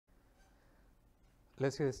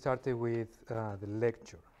let's get started with the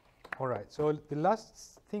lecture. All right, so the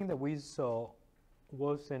last thing that we saw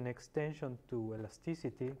was an extension to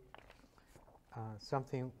elasticity,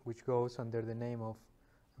 something which goes under the name of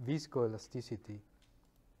viscoelasticity.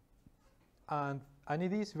 And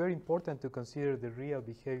it is very important to consider the real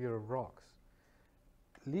behavior of rocks.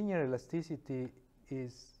 Linear elasticity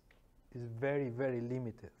is very, very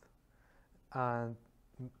limited. And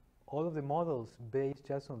all of the models based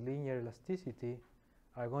just on linear elasticity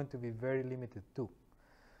are going to be very limited too.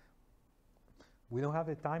 We don't have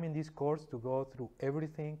the time in this course to go through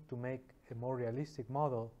everything to make a more realistic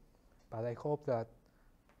model, but I hope that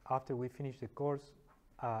after we finish the course,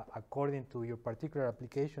 according to your particular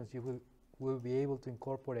applications, you will be able to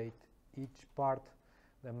incorporate each part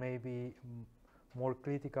that may be more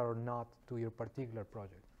critical or not to your particular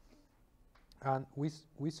project. And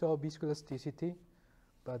we saw viscoelasticity,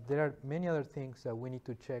 but there are many other things that we need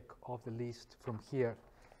to check off the list from here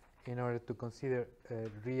in order to consider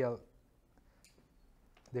real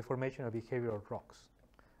deformational behavior of rocks.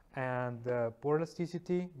 And pore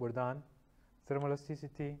elasticity, we're done.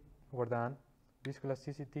 Thermoelasticity, we're done.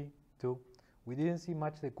 Viscoelasticity, too. We didn't see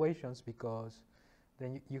much the equations because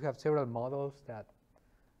then you have several models that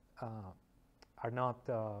are not,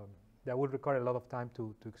 that would require a lot of time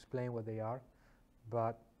to explain what they are.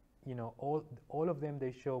 But you know, all of them,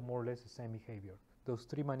 they show more or less the same behavior, those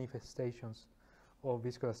three manifestations of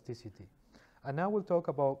viscoelasticity. And now we'll talk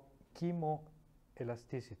about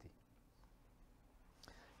chemoelasticity.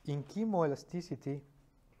 In chemoelasticity,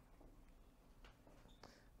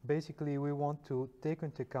 basically we want to take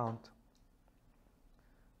into account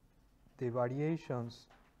the variations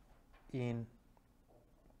in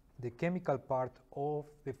the chemical part of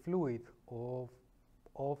the fluid,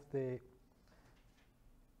 of the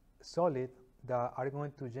solid, that are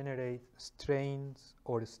going to generate strains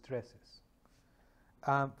or stresses.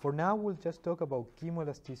 For now, we'll just talk about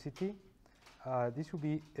chemoelasticity. This will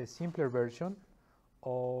be a simpler version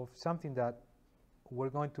of something that we're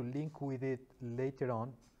going to link with it later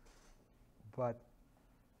on, but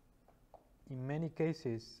in many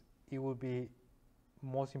cases, it will be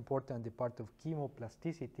most important the part of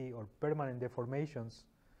chemoplasticity or permanent deformations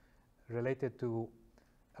related to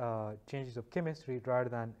changes of chemistry rather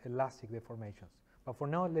than elastic deformations. But for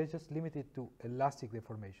now, let's just limit it to elastic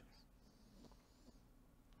deformations.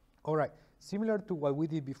 All right, similar to what we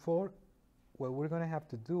did before, what we're going to have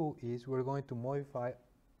to do is we're going to modify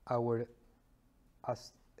our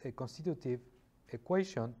as a constitutive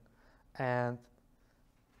equation, and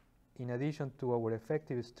in addition to our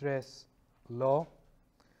effective stress law,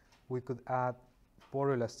 we could add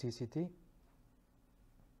pore elasticity.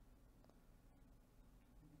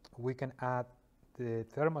 We can add the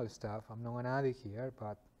thermal stuff. I'm not going to add it here,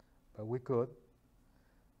 but we could.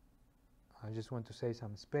 I just want to say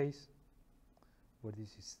some space where this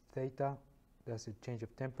is theta. That's a change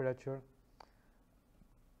of temperature.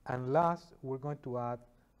 And last, we're going to add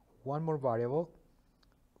one more variable,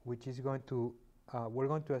 which is going to, we're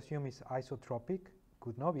going to assume is isotropic.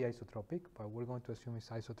 Could not be isotropic, but we're going to assume it's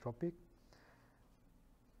isotropic.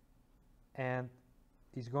 And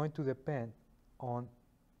it's going to depend on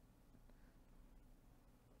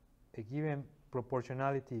a given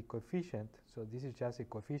proportionality coefficient. So this is just a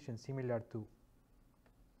coefficient similar to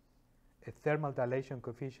a thermal dilation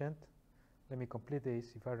coefficient. Let me complete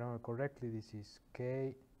this. If I remember correctly, this is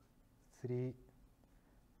K3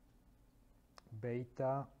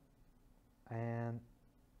 beta, and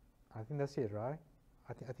I think that's it, right?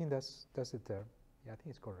 I think that's the term. Yeah, I think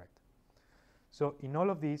it's correct. So in all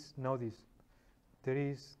of these, notice there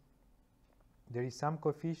is some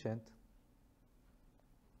coefficient,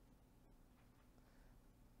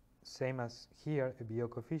 same as here, a BO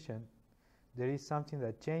coefficient. There is something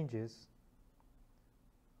that changes,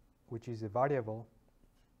 which is a variable.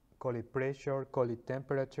 Call it pressure, call it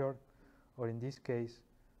temperature, or in this case,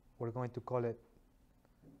 we're going to call it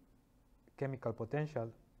chemical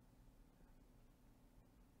potential.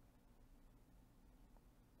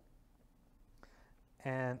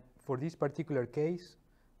 And for this particular case,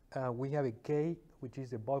 we have a K, which is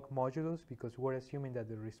the bulk modulus, because we're assuming that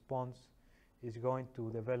the response is going to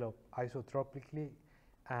develop isotropically,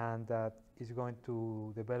 and that is going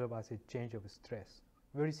to develop as a change of stress,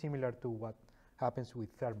 very similar to what happens with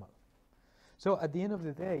thermal. So at the end of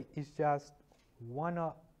the day, it's just one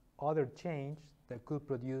other change that could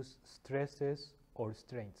produce stresses or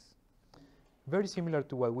strains, very similar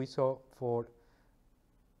to what we saw for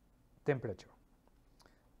temperature.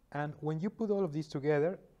 And when you put all of these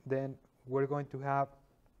together, then we're going to have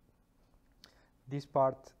this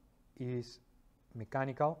part is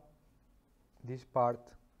mechanical, this part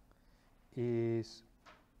is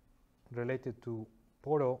related to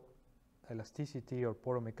poro-elasticity or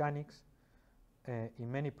poromechanics.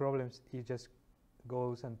 In many problems, it just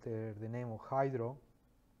goes under the name of hydro.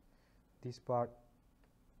 This part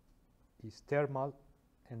is thermal,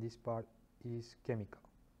 and this part is chemical.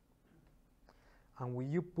 And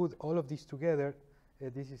when you put all of these together,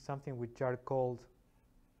 this is something which are called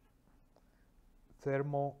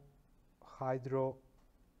thermo-hydro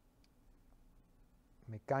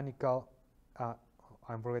mechanical,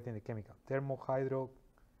 I'm forgetting the chemical, thermo-hydro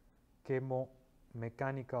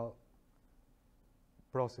chemo-mechanical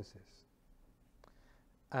processes,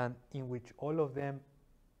 and in which all of them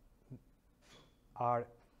are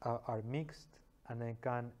mixed and then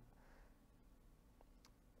can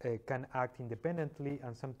act independently,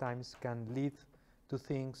 and sometimes can lead to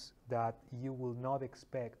things that you will not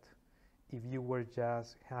expect if you were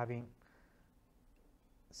just having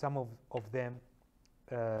some of them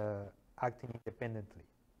acting independently.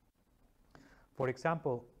 For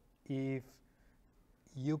example, if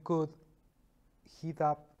you could heat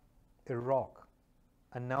up a rock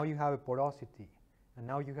and now you have a porosity and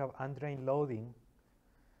now you have undrained loading,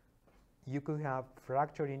 you could have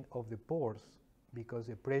fracturing of the pores because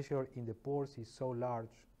the pressure in the pores is so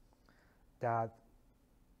large that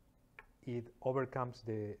it overcomes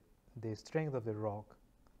the strength of the rock,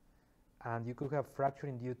 and you could have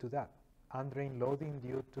fracturing due to that, undrained loading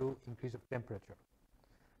due to increase of temperature.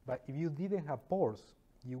 But if you didn't have pores,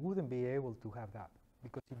 you wouldn't be able to have that,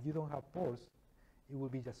 because if you don't have pores, it will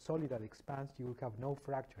be just solid that expands, you will have no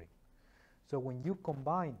fracturing. So when you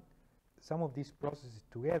combine some of these processes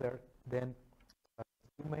together, then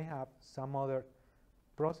you may have some other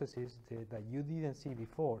processes that you didn't see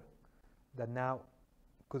before that now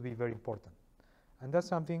could be very important. And that's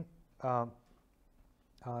something,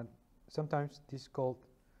 sometimes this is called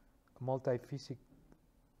multi-physics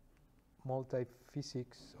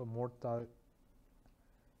or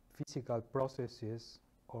multi-physical processes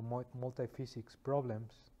or multi-physics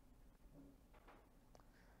problems.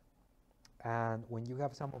 And when you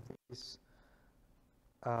have some of these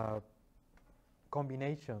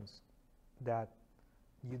combinations that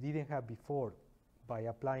you didn't have before by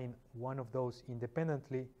applying one of those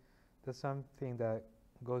independently, that's something that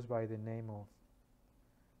goes by the name of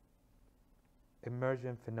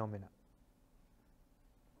emergent phenomena,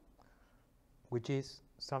 which is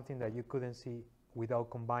something that you couldn't see without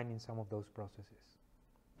combining some of those processes.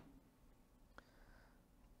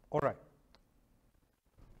 All right.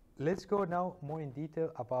 Let's go now more in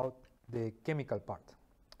detail about the chemical part.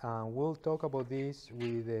 We'll talk about this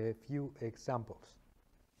with a few examples.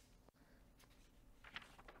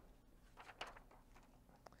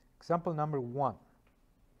 Example number 1,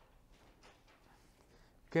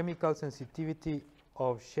 chemical sensitivity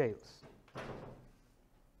of shales.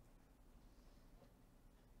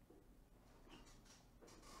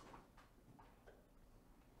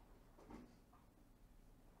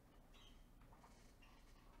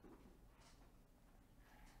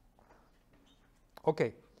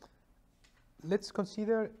 Okay, let's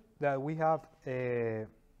consider that we have a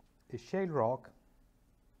shale rock,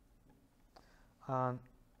 and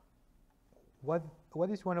what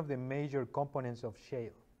is one of the major components of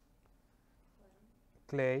shale?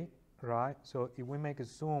 Clay, right? So if we make a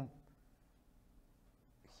zoom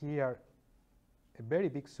here, a very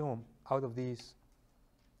big zoom out of this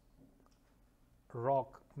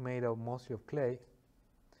rock made of mostly of clay,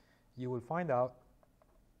 you will find out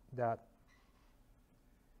that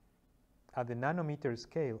at the nanometer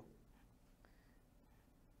scale,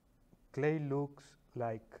 clay looks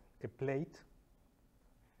like a plate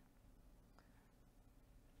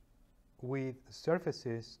with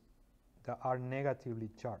surfaces that are negatively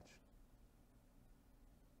charged.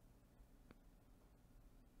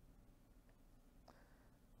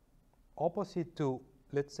 Opposite to,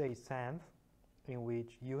 let's say, sand, in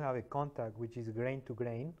which you have a contact which is grain to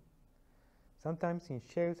grain, sometimes in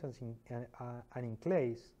shales and in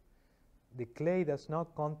clays, the clay does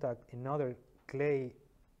not contact another clay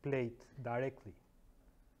plate directly.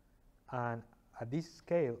 And at this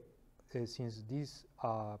scale, since these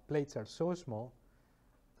plates are so small,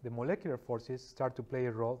 the molecular forces start to play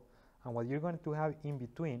a role, and what you're going to have in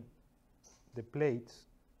between the plates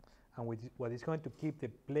and what is going to keep the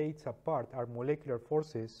plates apart are molecular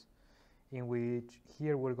forces, in which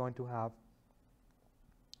here we're going to have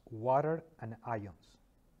water and ions.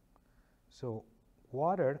 So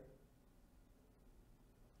water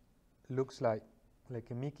looks like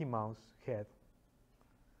a Mickey Mouse head,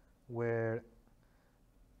 where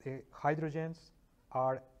the hydrogens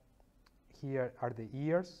are here are the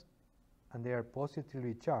ears, and they are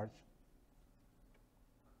positively charged.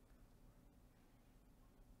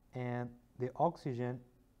 and the oxygen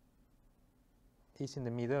is in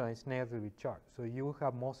the middle and it's negatively charged. So you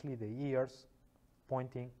have mostly the ears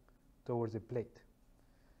pointing towards the plate.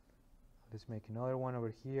 Let's make another one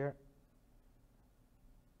over here.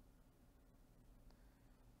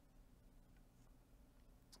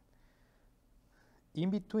 In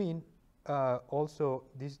between, also,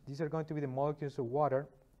 these are going to be the molecules of water,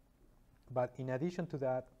 but in addition to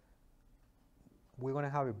that, we're going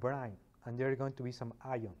to have a brine, and there are going to be some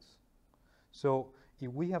ions. So if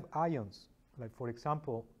we have ions, like for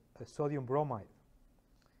example, a sodium bromide,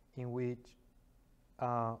 in which,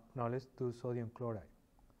 now let's do sodium chloride.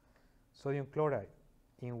 Sodium chloride,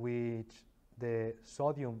 in which the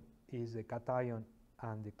sodium is the cation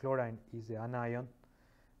and the chlorine is the anion,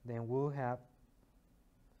 then we'll have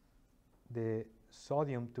the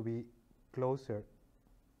sodium to be closer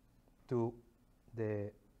to the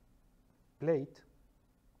plate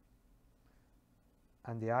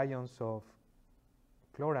and the ions of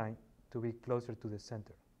chlorine to be closer to the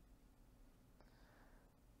center.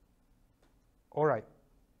 All right.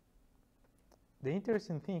 The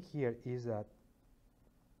interesting thing here is that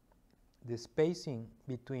the spacing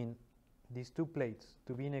between these two plates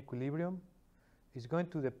to be in equilibrium is going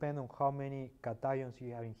to depend on how many cations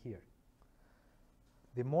you have in here.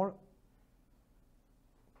 The more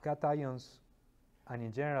cations, and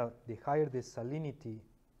in general, the higher the salinity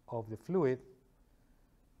of the fluid,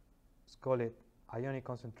 let's call it ionic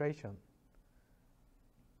concentration.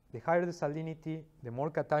 The higher the salinity, the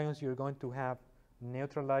more cations you're going to have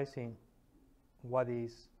neutralizing what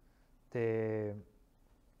is this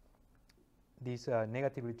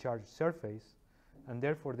negatively charged surface, and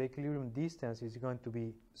therefore the equilibrium distance is going to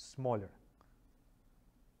be smaller.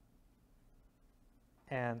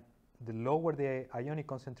 And the lower the ionic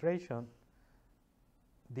concentration,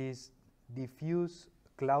 this diffuse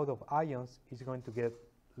cloud of ions is going to get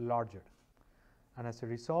larger. And as a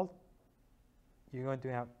result, you're going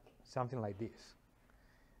to have something like this,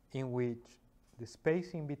 in which the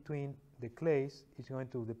spacing between the clays is going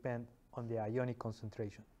to depend on the ionic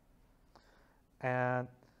concentration. And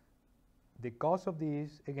the cause of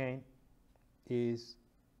this, again, is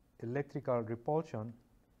electrical repulsion.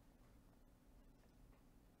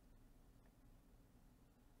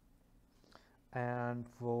 And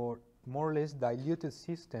for more or less diluted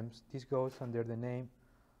systems, this goes under the name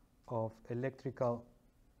of electrical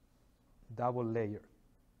double layer.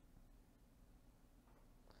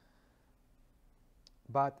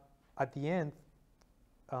 But at the end,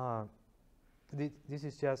 this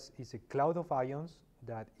is just a cloud of ions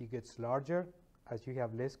that it gets larger as you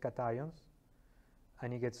have less cations,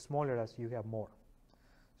 and it gets smaller as you have more.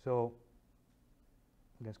 So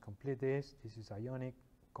let's complete this. This is ionic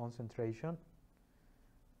concentration,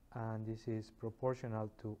 and this is proportional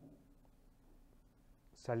to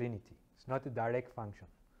salinity. It's not a direct function,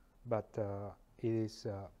 but it is,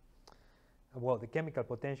 well, the chemical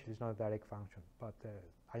potential is not a direct function, but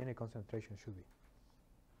ionic concentration should be.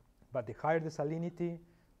 But the higher the salinity,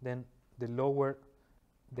 then the lower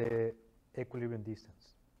the equilibrium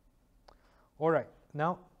distance. All right,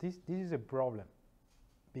 now this is a problem,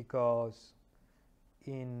 because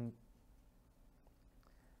in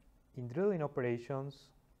drilling operations,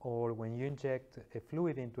 or when you inject a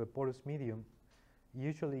fluid into a porous medium,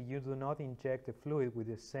 usually you do not inject the fluid with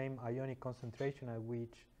the same ionic concentration at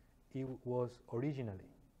which it was originally.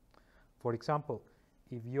 For example,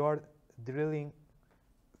 if you are drilling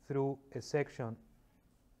through a section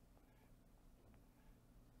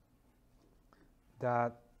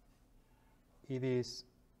that it is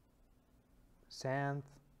sand,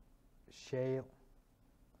 shale,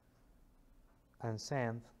 and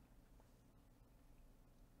sand,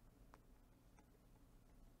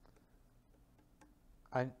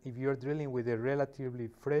 and if you're drilling with a relatively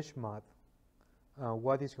fresh mud,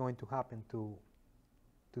 what is going to happen to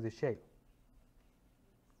the shale?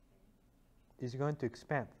 It's going to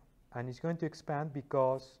expand, and it's going to expand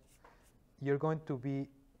because you're going to be,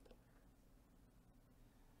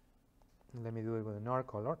 let me do it with another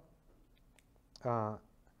color.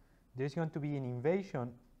 There's going to be an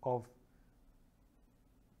invasion of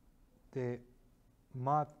the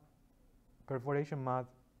mud, perforation mud,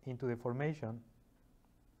 into the formation.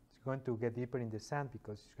 It's going to get deeper in the sand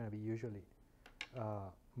because it's going to be usually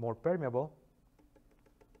more permeable.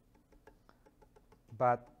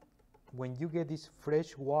 But when you get this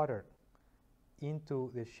fresh water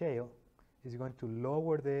into the shale, it's going to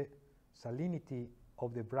lower the salinity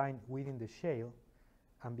of the brine within the shale,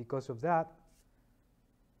 and because of that,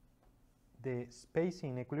 the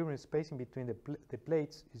spacing, equilibrium spacing between the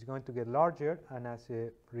plates is going to get larger, and as a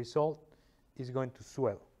result, is going to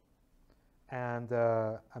swell. And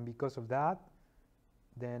because of that,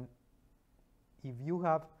 then if you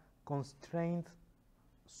have constrained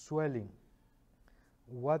swelling,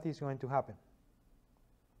 what is going to happen?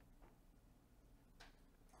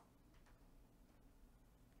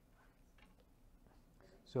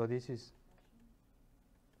 So this is,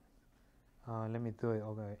 let me do it,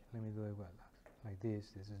 okay, let me do it like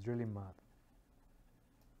this. This is drilling mud.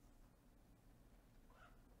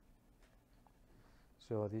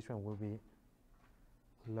 So this one will be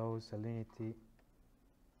low salinity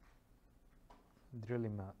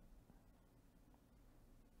drilling mud.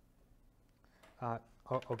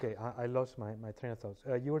 Okay, I lost my train of thoughts.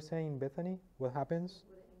 You were saying, Bethany, what happens?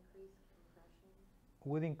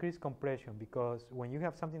 Would it increase compression? Would increase compression, because when you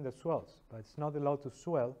have something that swells, but it's not allowed to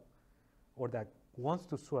swell, or that wants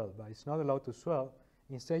to swell, but it's not allowed to swell,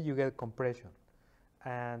 instead you get compression.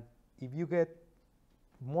 And if you get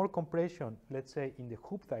more compression, let's say in the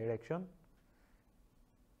hoop direction,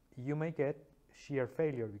 you may get shear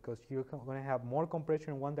failure, because you're going to have more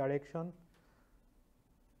compression in one direction,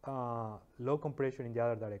 low compression in the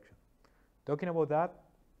other direction. Talking about that,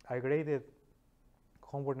 I graded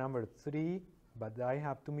homework number 3, but I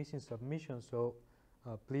have 2 missing submissions, so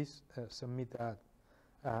please submit that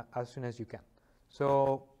as soon as you can.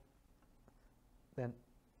 So then,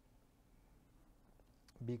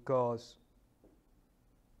 because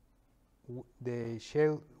the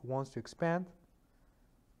shale wants to expand,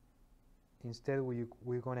 instead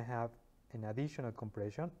we're going to have an additional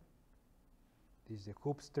compression. This is the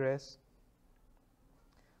hoop stress.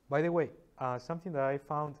 By the way, something that I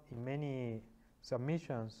found in many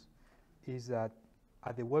submissions is that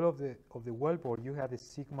at the well of the wellbore, you had a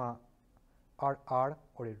sigma RR,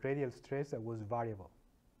 or a radial stress, that was variable,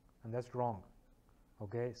 and that's wrong.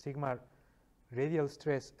 Okay, sigma radial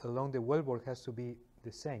stress along the wellbore has to be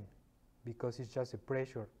the same, because it's just the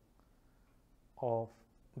pressure of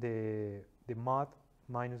the mud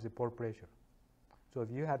minus the pore pressure. So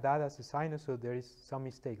if you had that as a sinusoid, there is some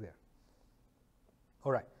mistake there.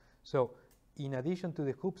 All right, so in addition to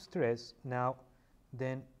the hoop stress, now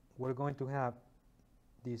then we're going to have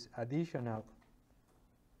this additional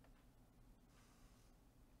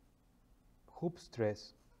hoop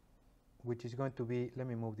stress, which is going to be, let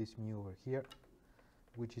me move this mu over here,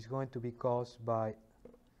 which is going to be caused by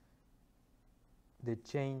the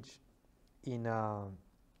change in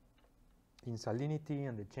salinity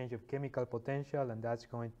and the change of chemical potential, and that's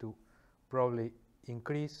going to probably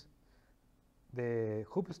increase the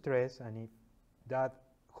hoop stress. And if that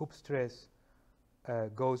hoop stress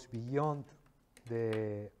goes beyond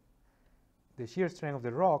the shear strength of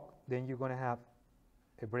the rock, then you're going to have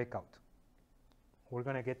a breakout. We're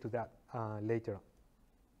going to get to that later on.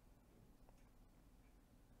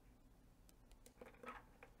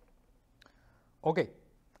 Okay,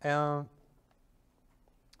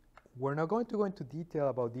 we're not going to go into detail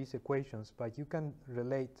about these equations, but you can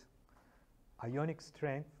relate ionic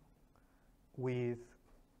strength with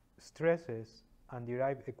stresses and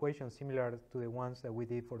derive equations similar to the ones that we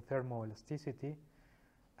did for thermoelasticity,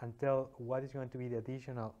 and tell what is going to be the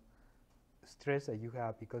additional stress that you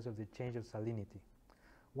have because of the change of salinity.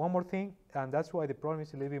 One more thing, and that's why the problem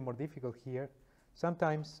is a little bit more difficult here.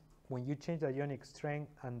 Sometimes when you change the ionic strength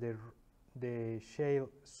and the shale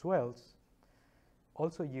swells,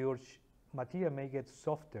 also your material may get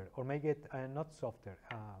softer, or may get not softer,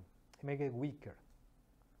 it may get weaker.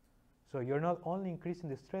 So you're not only increasing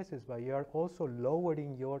the stresses, but you are also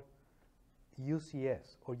lowering your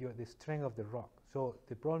UCS, or the strength of the rock. So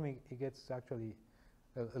the problem, it gets actually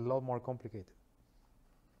a lot more complicated.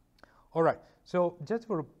 All right, so just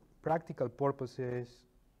for practical purposes,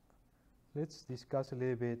 let's discuss a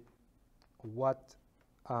little bit what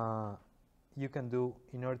you can do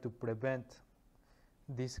in order to prevent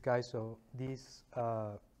this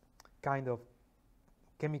kind of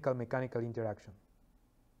chemical mechanical interaction.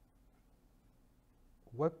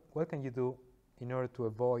 What can you do in order to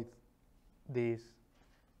avoid these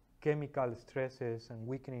chemical stresses and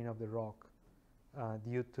weakening of the rock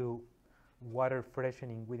due to water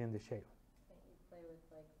freshening within the shale? Can't you play with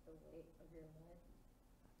like the weight of your mud?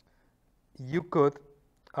 You could.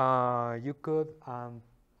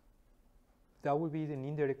 That would be an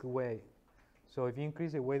indirect way. So if you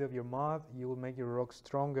increase the weight of your mud, you will make your rock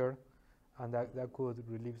stronger, and that could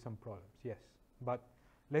relieve some problems. Yes, but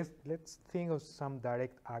let's think of some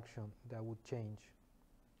direct action that would change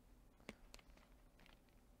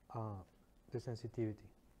the sensitivity.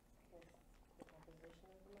 I guess the composition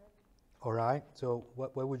of the mud. All right. So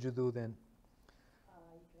what would you do then?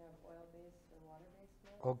 You can have oil-based or water-based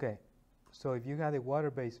mud. Okay. So if you had a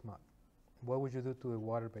water-based mud, what would you do to a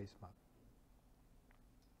water-based mud?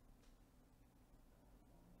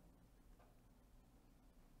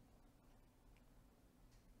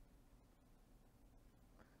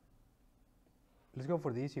 let's go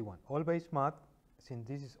for the easy one. Oil-based mud, since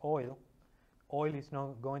this is oil, oil is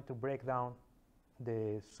not going to break down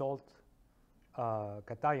the salt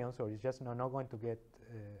cations, or it's just not going to get,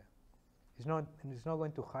 it's not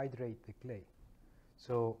going to hydrate the clay.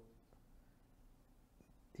 So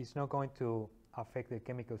it's not going to affect the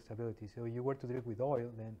chemical stability. So if you were to drill with oil,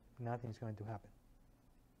 then nothing's going to happen.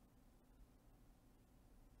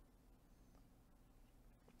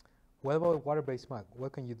 What about water-based mud?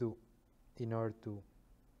 What can you do in order to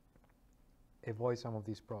avoid some of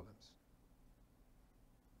these problems?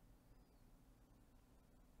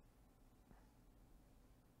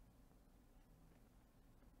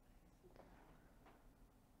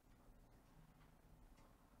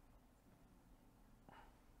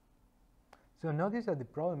 So notice that the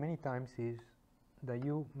problem many times is that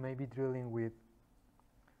you may be drilling with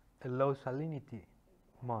a low salinity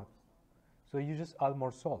mud. So you just add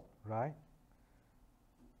more salt, right?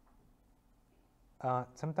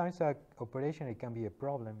 Sometimes that operation, it can be a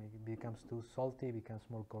problem. It becomes too salty, it becomes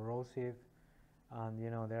more corrosive, and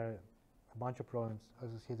you know there are a bunch of problems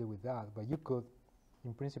associated with that. But you could,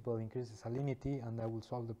 in principle, increase the salinity, and that will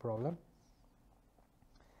solve the problem.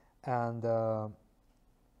 And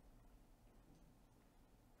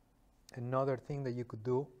another thing that you could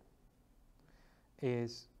do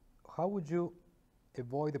is, how would you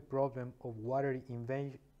avoid the problem of water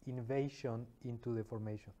invasion into the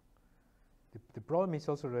formation? The problem is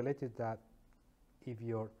also related that if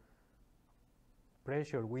your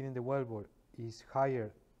pressure within the wellbore is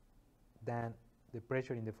higher than the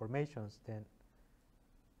pressure in the formations, then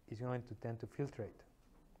it's going to tend to filtrate.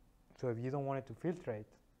 So if you don't want it to filtrate,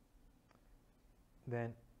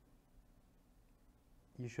 then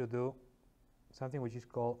you should do something which is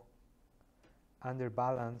called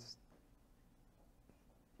underbalanced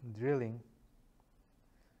drilling,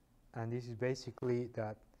 and this is basically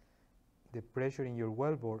that the pressure in your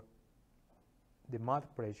wellbore, the mud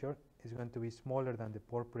pressure, is going to be smaller than the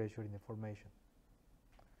pore pressure in the formation.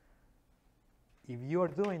 If you are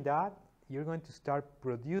doing that, you're going to start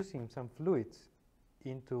producing some fluids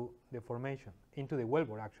into the formation, into the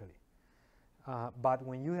wellbore actually. But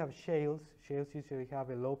when you have shales usually have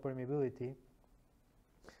a low permeability,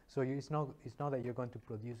 so it's not that you're going to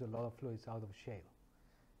produce a lot of fluids out of shale.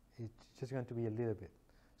 It's just going to be a little bit.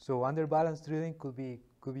 So underbalanced drilling could be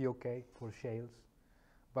okay for shales,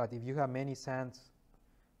 but if you have many sands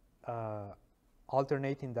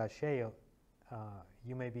alternating that shale,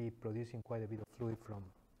 you may be producing quite a bit of fluid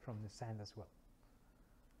from the sand as well.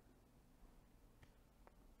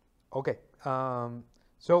 Okay,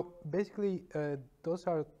 so basically those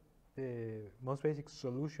are the most basic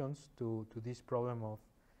solutions to this problem of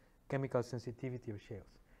chemical sensitivity of shales.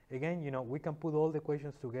 Again, you know, we can put all the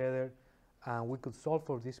equations together and we could solve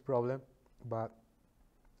for this problem, but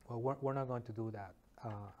well, we're not going to do that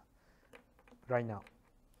right now.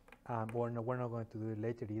 We're not going to do it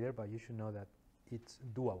later either, but you should know that it's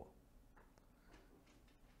doable.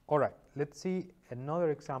 All right, let's see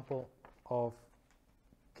another example of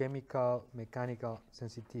chemical mechanical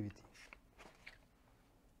sensitivity.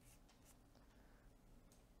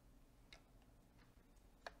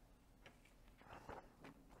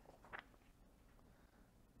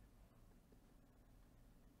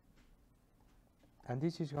 And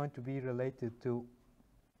this is going to be related to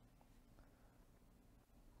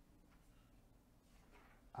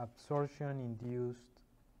adsorption-induced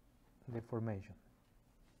deformation.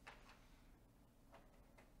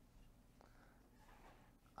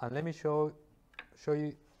 And let me show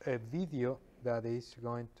you a video that is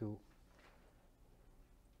going to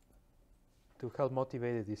help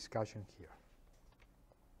motivate the discussion here.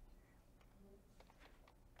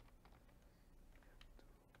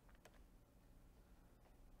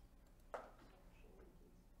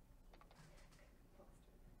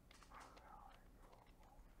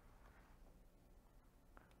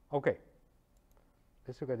 Okay,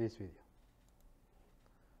 let's look at this video.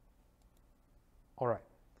 All right,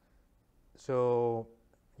 so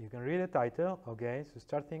you can read the title, okay, so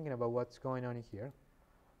start thinking about what's going on here.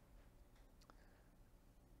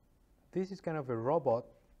 This is kind of a robot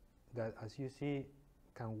that, as you see,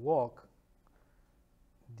 can walk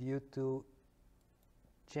due to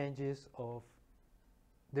changes of,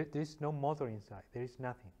 there is no motor inside, there is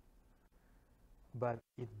nothing, but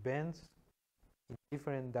it bends in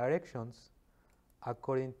different directions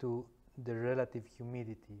according to the relative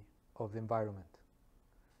humidity of the environment.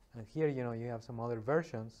 And here, you know, you have some other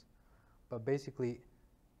versions, but basically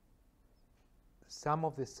some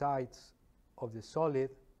of the sides of the solid,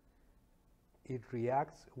 it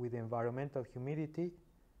reacts with the environmental humidity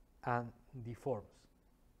and deforms.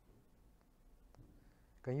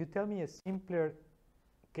 Can you tell me a simpler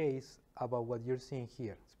case about what you're seeing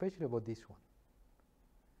here, especially about this one?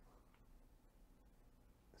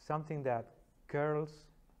 Something that curls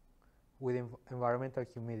with environmental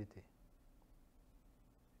humidity.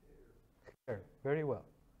 Hair, very well.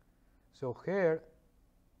 So hair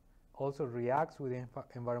also reacts with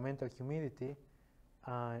environmental humidity,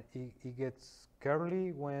 and it gets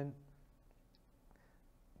curly when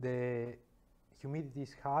the humidity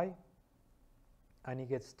is high, and it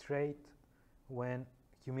gets straight when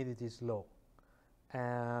humidity is low.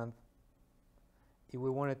 And if we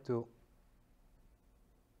wanted to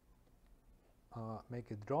make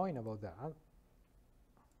a drawing about that,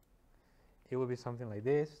 it would be something like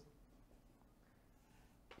this.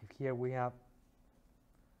 If here we have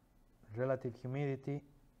relative humidity,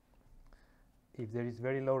 if there is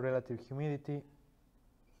very low relative humidity,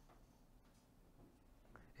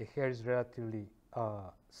 a hair is relatively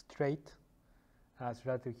straight. As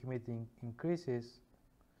relative humidity increases,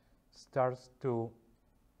 starts to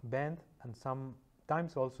bend and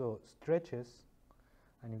sometimes also stretches.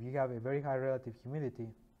 And if you have a very high relative humidity,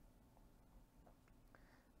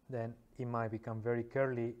 then it might become very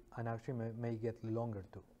curly and actually may get longer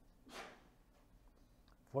too.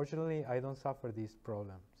 Fortunately, I don't suffer this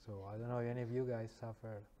problem, so I don't know if any of you guys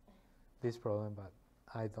suffer this problem, but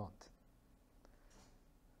I don't.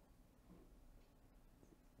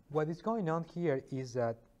 What is going on here is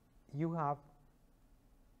that you have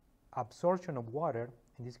absorption of water.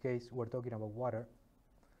 In this case, we're talking about water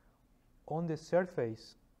on the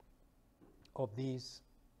surface of these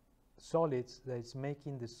solids that is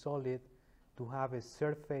making the solid to have a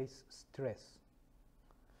surface stress.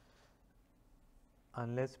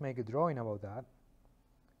 And let's make a drawing about that.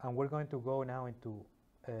 And we're going to go now into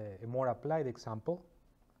a more applied example.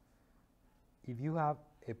 If you have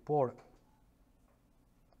a pore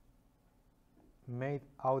made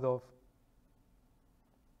out of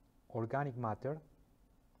organic matter,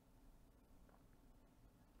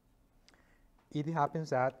 it happens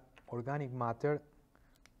that organic matter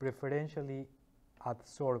preferentially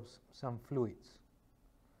absorbs some fluids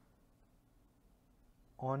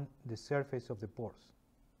on the surface of the pores.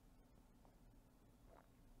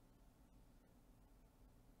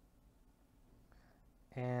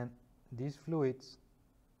 And these fluids,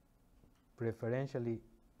 preferentially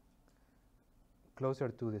closer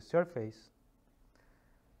to the surface,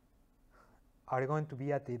 are going to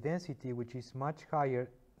be at a density which is much higher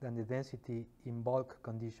than the density in bulk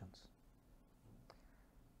conditions.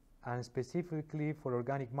 And specifically for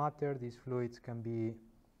organic matter, these fluids can be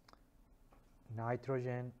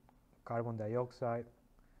nitrogen, carbon dioxide,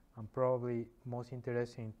 and probably most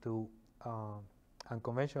interesting to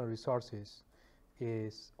unconventional resources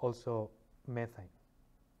is also methane.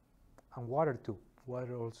 And water too.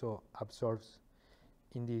 Water also absorbs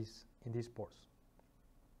in these pores.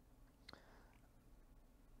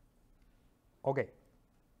 Okay.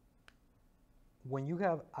 When you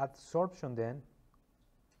have adsorption, then,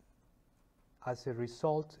 as a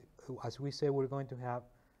result, as we say, we're going to have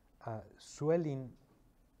swelling,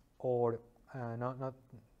 or not.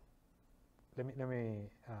 Let me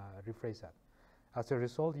rephrase that. As a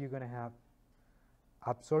result, you're going to have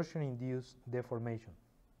adsorption-induced deformation.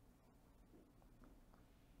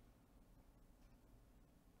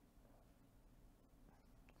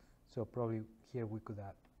 So probably here we could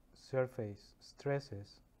add surface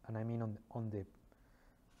stresses, and I mean on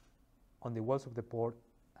the walls of the pore,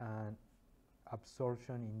 and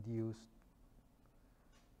absorption-induced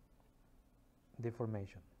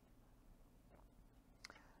deformation.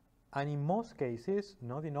 And in most cases,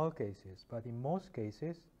 not in all cases, but in most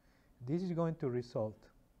cases, this is going to result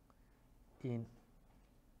in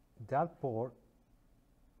that pore,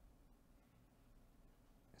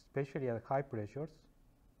 especially at high pressures,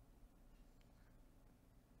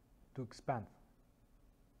 to expand.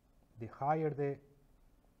 The higher the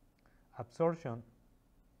absorption,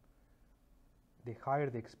 the higher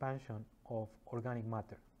the expansion of organic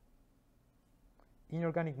matter.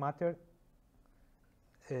 Inorganic matter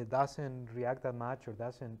doesn't react that much or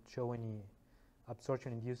doesn't show any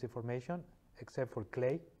absorption-induced deformation, except for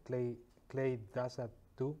clay. Clay does that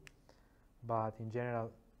too, but in general,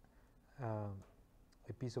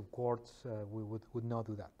 a piece of quartz we would not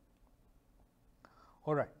do that.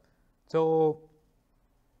 All right, so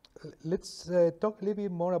let's talk a little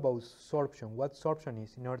bit more about sorption, what sorption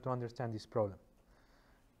is, in order to understand this problem.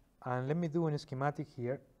 And let me do a schematic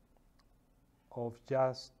here of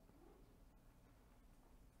just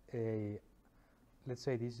let's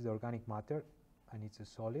say this is organic matter and it's a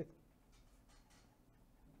solid.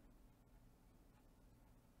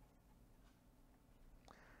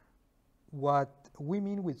 What we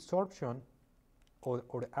mean with sorption or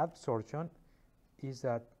adsorption is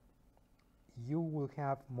that you will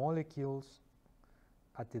have molecules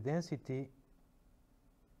at the density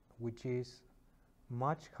which is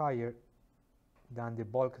much higher than the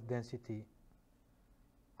bulk density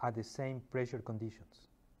at the same pressure conditions.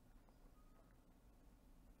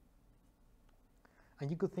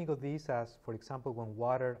 And you could think of this as, for example, when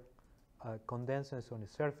water condenses on the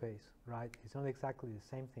surface, right? It's not exactly the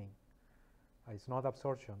same thing. It's not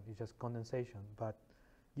absorption, it's just condensation. But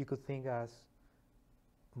you could think as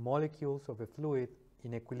molecules of a fluid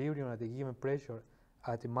in equilibrium at a given pressure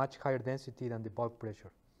at a much higher density than the bulk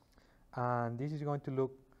pressure. And this is going to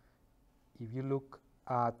look, if you look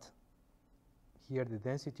at here the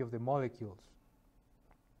density of the molecules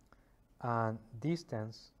and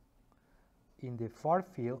distance, in the far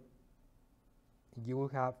field you will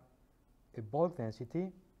have a bulk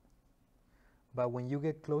density, but when you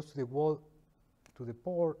get close to the wall, to the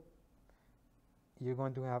pore, you're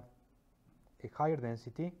going to have a higher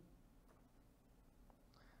density,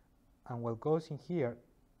 and what goes in here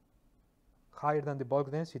higher than the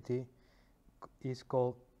bulk density is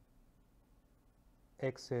called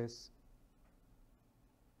excess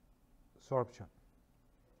sorption.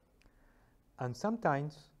 And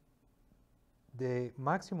sometimes the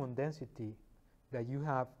maximum density that you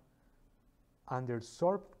have under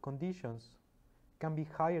sorbed conditions can be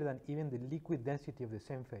higher than even the liquid density of the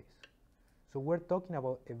same phase. So we're talking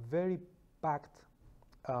about a very packed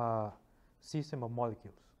system of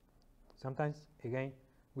molecules. Sometimes, again,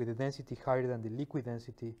 with a density higher than the liquid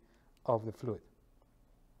density of the fluid.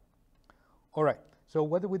 All right, so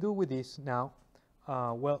what do we do with this now?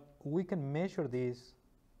 Well, we can measure this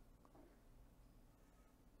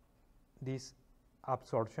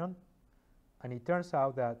absorption, and it turns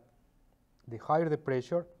out that the higher the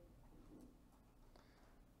pressure,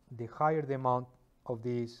 the higher the amount of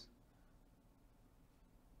this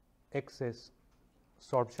excess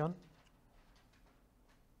sorption.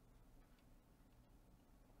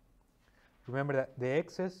 Remember that the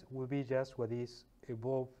excess will be just what is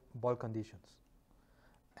above bulk conditions.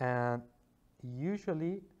 And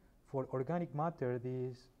usually for organic matter,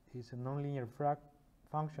 this is a nonlinear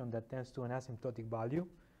function that tends to an asymptotic value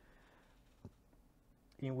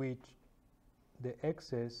in which the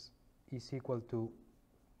excess is equal to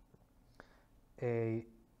a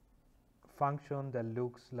function that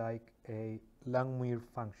looks like a Langmuir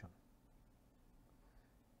function.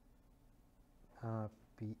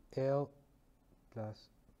 PL plus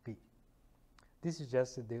P. This is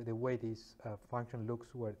just the way this function looks,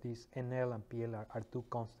 where this NL and PL are two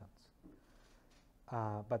constants.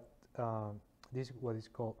 But this is what is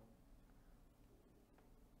called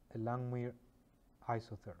a Langmuir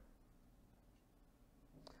isotherm.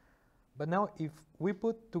 But now if we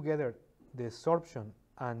put together the sorption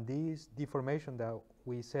and this deformation that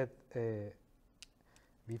we said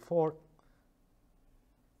before,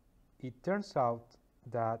 it turns out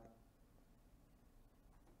that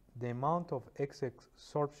the amount of excess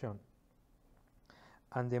sorption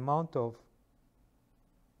and the amount of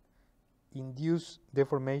induced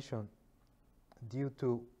deformation due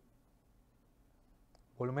to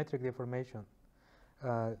volumetric deformation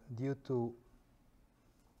due to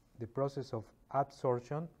the process of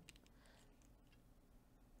adsorption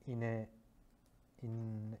in a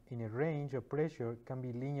range of pressure can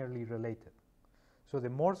be linearly related. So the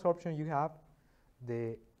more sorption you have,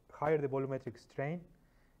 the higher the volumetric strain.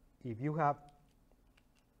 If you have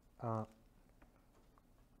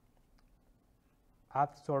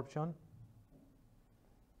adsorption,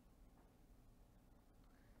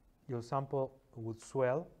 your sample would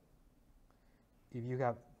swell. If you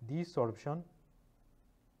have desorption,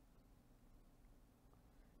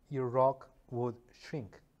 your rock would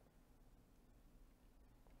shrink.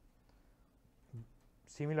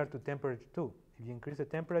 Similar to temperature too. If you increase the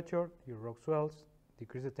temperature, your rock swells.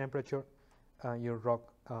 Decrease the temperature, your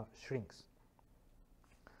rock shrinks.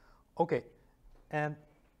 Okay, and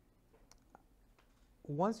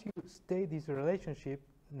once you state this relationship,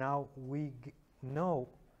 now we know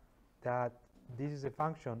that this is a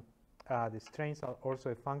function, the strains are also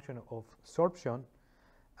a function of sorption,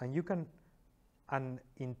 and you can, and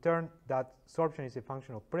in turn that sorption is a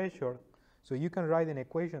function of pressure, so you can write an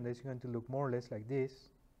equation that's going to look more or less like this,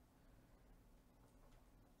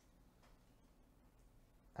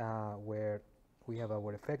 where we have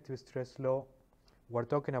our effective stress law. We're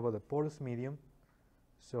talking about the porous medium,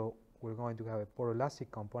 so we're going to have a poroelastic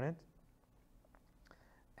component,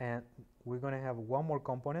 and we're going to have one more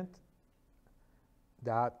component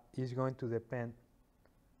that is going to depend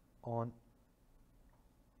on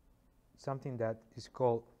something that is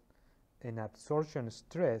called an absorption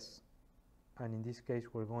stress, and in this case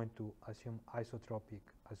we're going to assume isotropic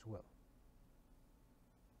as well.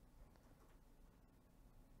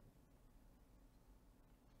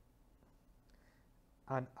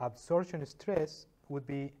 And absorption stress would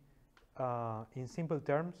be, in simple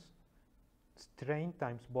terms, strain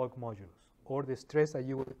times bulk modulus, or the stress that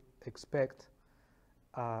you would expect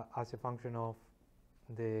as a function of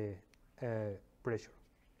the pressure.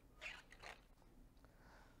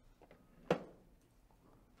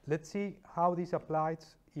 Let's see how this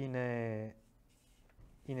applies in a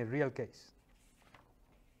real case.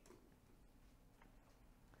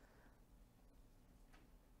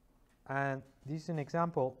 And this is an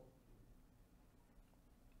example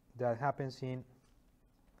that happens in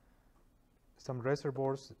some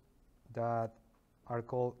reservoirs that are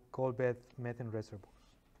called coalbed methane reservoirs.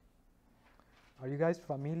 Are you guys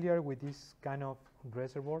familiar with this kind of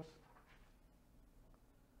reservoirs?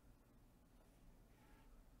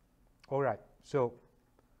 All right, so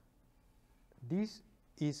this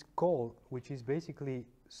is coal, which is basically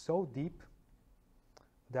so deep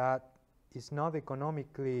that it's not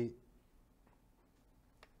economically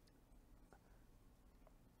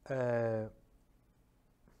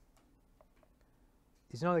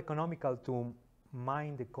it's not economical to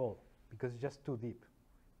mine the coal because it's just too deep.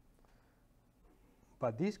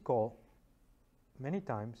 But this coal, many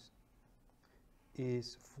times,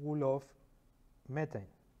 is full of methane.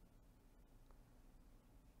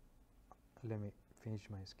 Let me finish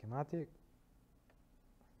my schematic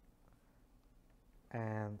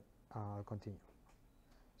and I'll continue.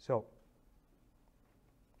 So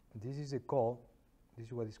this is a coal. This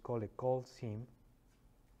is what is called a coal seam.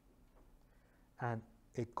 And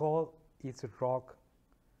a coal is a rock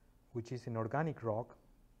which is an organic rock,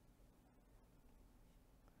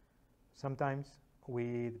 sometimes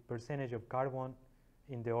with percentage of carbon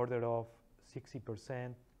in the order of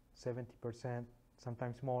 60%, 70%,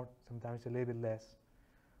 sometimes more, sometimes a little bit less.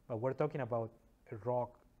 But we're talking about a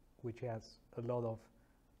rock which has a lot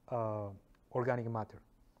of organic matter.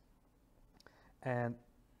 And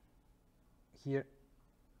here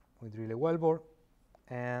we drill a wellbore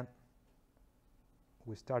and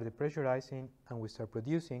we start depressurizing and we start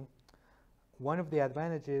producing. One of the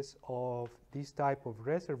advantages of this type of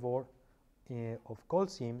reservoir of coal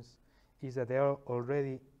seams is that they are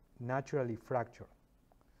already naturally fractured.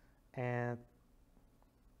 And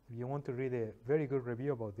if you want to read a very good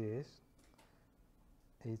review about this,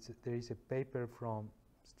 there is a paper from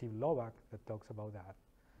Steve Lovack that talks about that,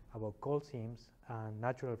 about coal seams and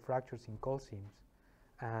natural fractures in coal seams.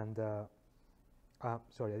 And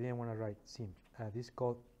sorry, I didn't want to write seam.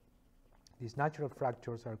 These natural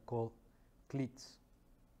fractures are called cleats.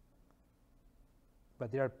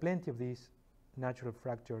 But there are plenty of these natural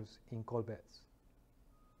fractures in coal beds.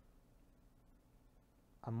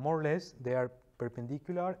 And more or less, they are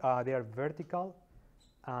perpendicular, they are vertical,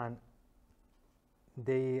 and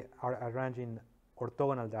they are arranged in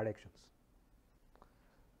orthogonal directions.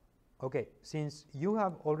 Okay, since you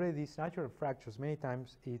have already these natural fractures, many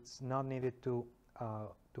times it's not needed to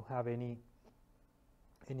have any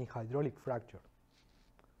hydraulic fracture.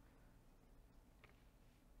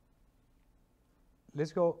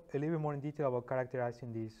 Let's go a little bit more in detail about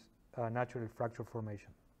characterizing this natural fracture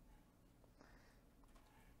formation.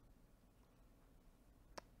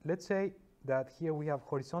 Let's say that here we have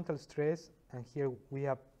horizontal stress and here we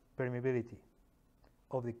have permeability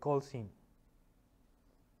of the coal seam.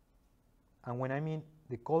 And when I mean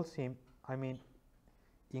the coal seam, I mean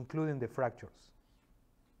including the fractures.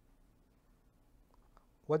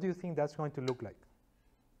 What do you think that's going to look like?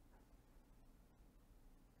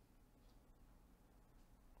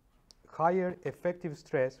 Higher effective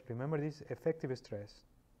stress, remember this effective stress,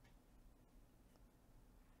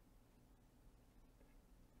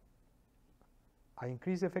 I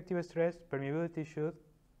increase effective stress, permeability should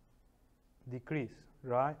decrease,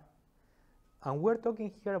 right? And we're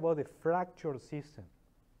talking here about a fracture system.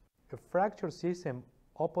 A fracture system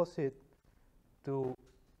opposite to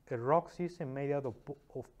a rock system made out of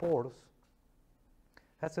pores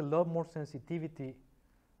has a lot more sensitivity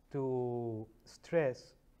to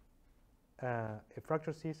stress. A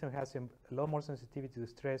fracture system has a lot more sensitivity to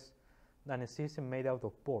stress than a system made out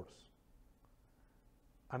of pores.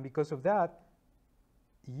 And because of that,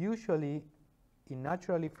 usually in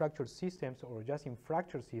naturally fractured systems or just in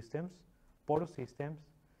fracture systems, porous systems,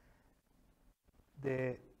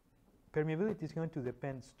 the permeability is going to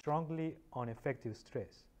depend strongly on effective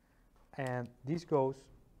stress. And this goes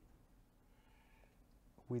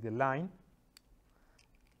with a line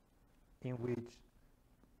in which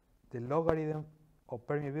the logarithm of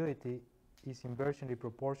permeability is inversely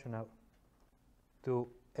proportional to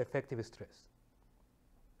effective stress.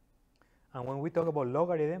 And when we talk about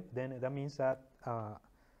logarithm, then that means that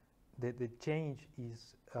the change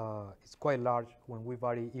is quite large when we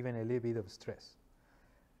vary even a little bit of stress.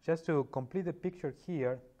 Just to complete the picture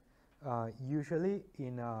here, usually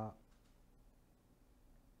in a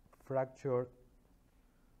fractured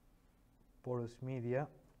porous media,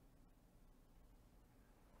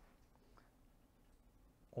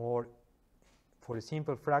 or for a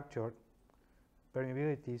simple fracture,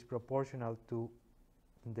 permeability is proportional to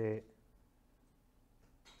the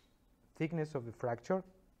thickness of the fracture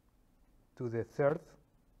to the third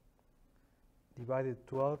divided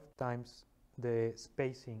 12 times the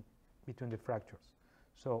spacing between the fractures.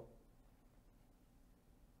 So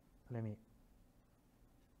let me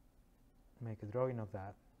make a drawing of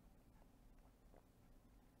that.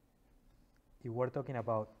 If we're talking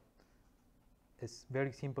about a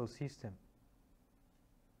very simple system,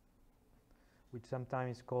 which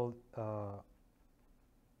sometimes is called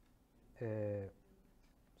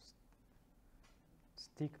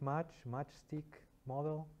stick match stick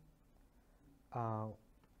model,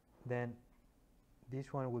 then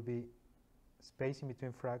this one would be spacing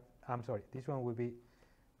between this one would be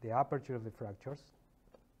the aperture of the fractures.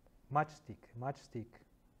 Matchstick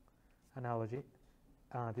analogy.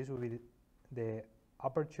 This will be the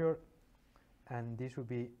aperture, and this will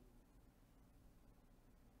be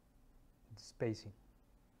the spacing.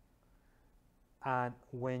 And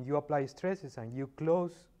when you apply stresses and you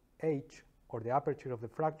close H, or the aperture of the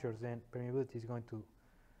fractures, then permeability is going to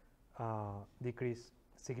decrease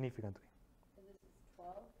significantly. So this is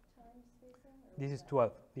 12 times spacing? This is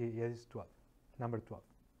 12. Yeah, this is 12. Number 12.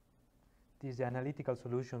 This is the analytical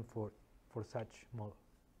solution for such model.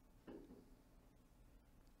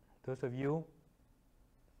 Those of you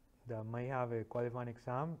that may have a qualifying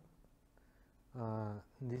exam,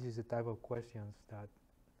 this is the type of questions that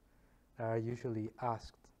are usually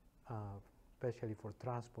asked, especially for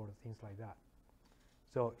transport, things like that.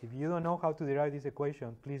 So if you don't know how to derive this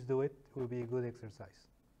equation, please do it. It will be a good exercise.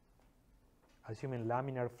 Assuming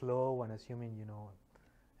laminar flow and assuming,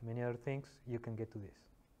 many other things, you can get to this.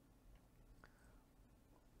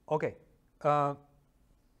 Okay. All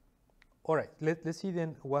right. Let's see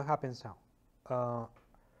then what happens now.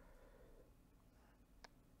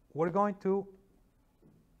 We're going to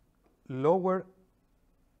lower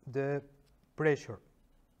the pressure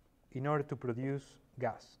in order to produce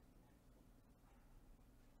gas.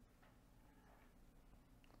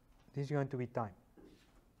 This is going to be time.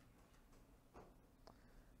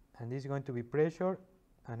 And this is going to be pressure,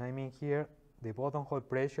 and I mean here the bottom hole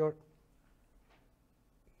pressure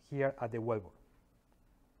here at the wellbore.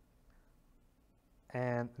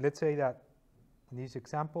 And let's say that in this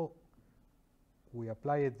example, we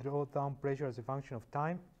apply a drawdown pressure as a function of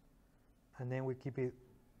time, and then we keep it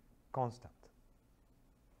constant.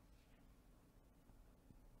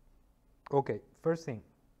 Okay, first thing.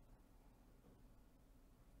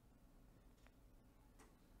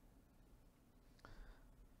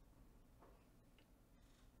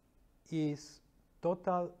 Is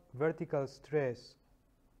total vertical stress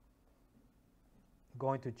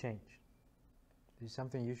going to change? This is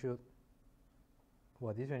something you should,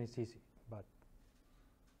 well, this one is easy, but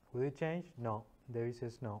will it change? No, David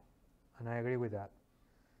says no, and I agree with that.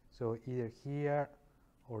 So either here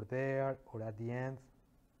or there or at the end,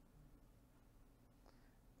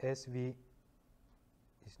 SV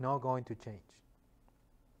is not going to change.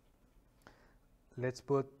 Let's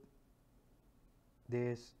put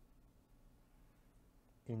this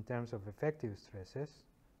in terms of effective stresses.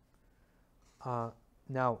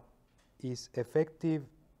 Now, is effective,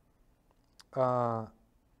 well,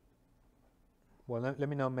 let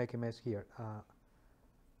me not make a mess here.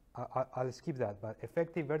 I'll skip that, but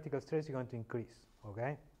effective vertical stress is going to increase,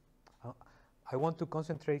 okay? I want to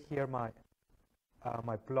concentrate here my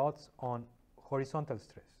plots on horizontal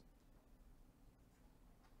stress.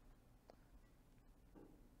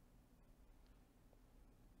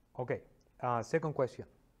 Okay, second question.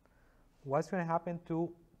 What's going to happen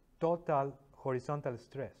to total horizontal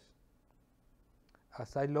stress?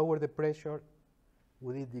 As I lower the pressure,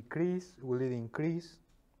 will it decrease? Will it increase?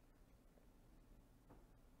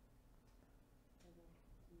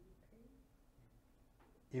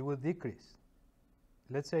 It will decrease.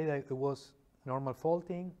 Let's say that it was normal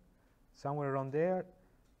faulting, somewhere around there.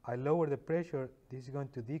 I lower the pressure, this is going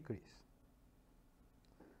to decrease.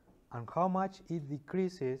 And how much it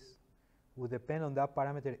decreases will depend on that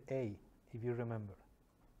parameter A, if you remember.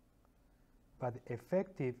 But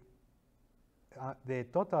effective, the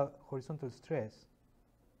total horizontal stress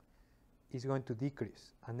is going to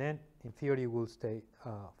decrease, and then in theory will stay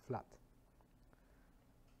flat.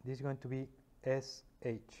 This is going to be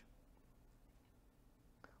SH.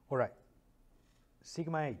 All right,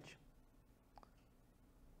 sigma H.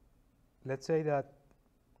 Let's say that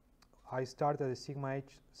I start at a sigma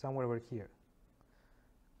H somewhere over here.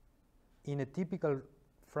 In a typical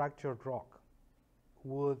fractured rock,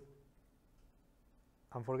 would,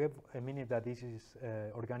 and forget a minute that this is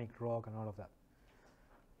organic rock and all of that,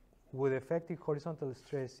 would effective horizontal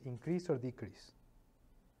stress increase or decrease?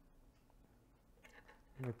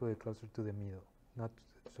 Let me put it closer to the middle, not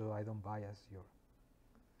so I don't bias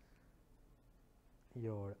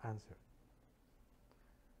your answer.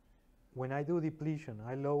 When I do depletion,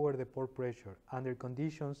 I lower the pore pressure under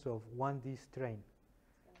conditions of 1D strain.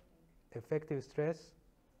 Effective stress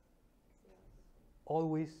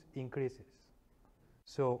always increases.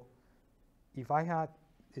 So if I had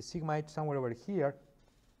a sigma H somewhere over here,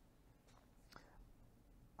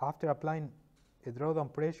 after applying a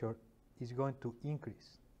drawdown pressure, is going to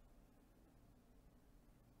increase.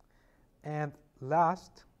 And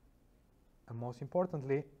last, and most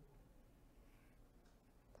importantly,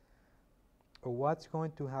 what's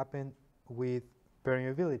going to happen with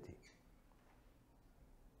permeability?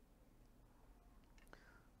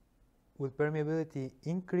 Will permeability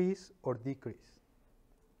increase or decrease?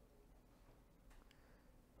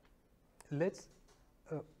 Let's,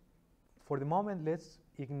 for the moment, let's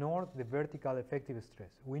ignore the vertical effective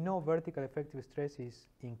stress. We know vertical effective stress is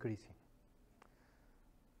increasing.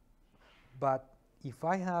 But if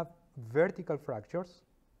I have vertical fractures,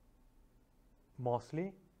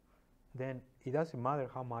 mostly, then it doesn't matter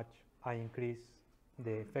how much I increase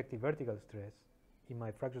the effective vertical stress. If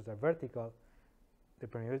my fractures are vertical, the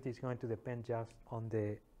permeability is going to depend just on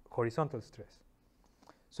the horizontal stress.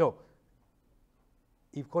 So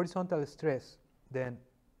if horizontal stress, then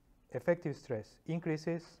effective stress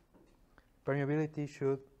increases, permeability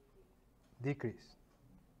should decrease.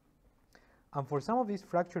 And for some of these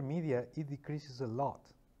fractured media, it decreases a lot.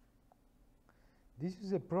 This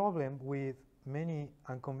is a problem with many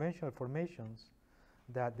unconventional formations,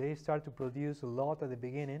 that they start to produce a lot at the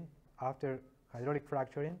beginning after hydraulic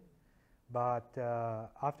fracturing, but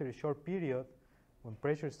after a short period, when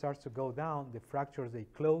pressure starts to go down, the fractures, they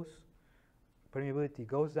close, permeability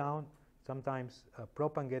goes down, sometimes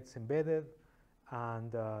proppant gets embedded,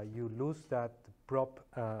 and you lose that prop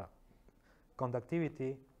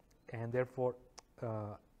conductivity, and therefore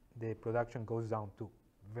the production goes down too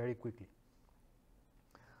very quickly.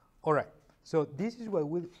 All right, so this is what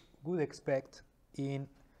we would expect in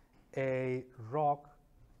a rock,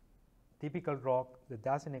 typical rock that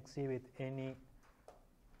doesn't exhibit any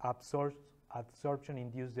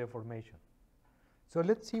adsorption-induced deformation. So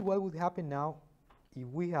let's see what would happen now if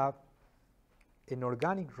we have an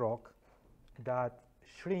organic rock that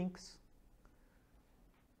shrinks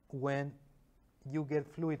when you get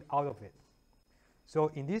fluid out of it.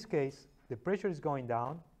 So in this case, the pressure is going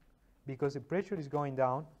down. Because the pressure is going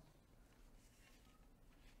down,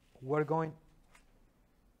 we're going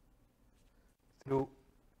through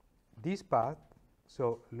this path.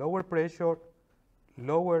 So lower pressure,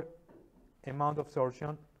 lower amount of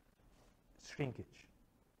absorption, shrinkage.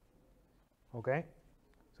 Okay?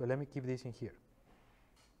 So let me keep this in here.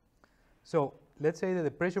 So let's say that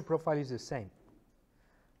the pressure profile is the same.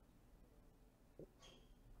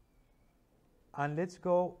 And let's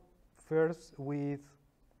go first with,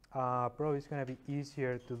 probably it's going to be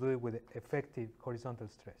easier to do it with effective horizontal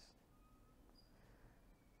stress.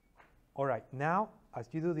 All right, now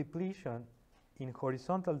as you do depletion in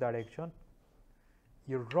horizontal direction,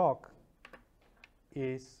 your rock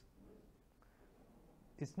is,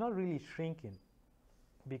 it's not really shrinking,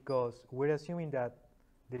 because we're assuming that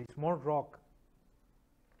there is more rock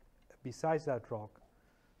besides that rock,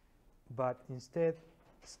 but instead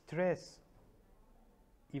stress,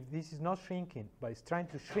 if this is not shrinking but it's trying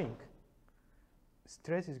to shrink,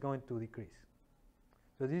 stress is going to decrease.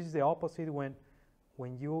 So this is the opposite when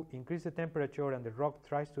you increase the temperature and the rock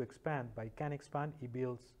tries to expand, but it can't expand, it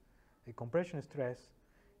builds a compression stress.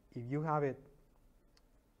 If you have it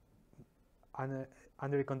under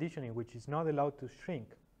a condition in which it's not allowed to shrink,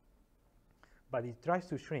 but it tries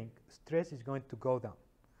to shrink, stress is going to go down.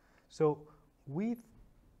 So with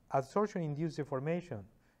adsorption-induced deformation,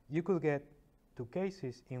 you could get to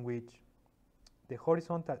cases in which the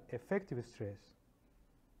horizontal effective stress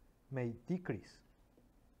may decrease.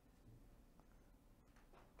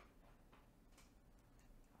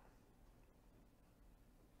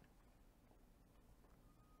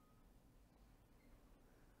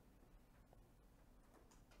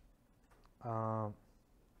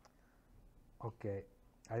 Okay,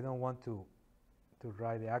 I don't want to to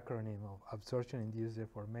write the acronym of absorption-induced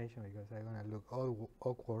deformation because I'm going to look all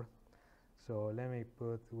awkward. So let me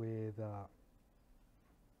put with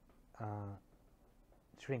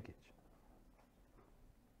shrinkage.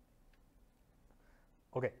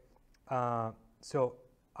 Okay, so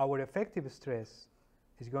our effective stress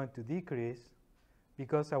is going to decrease.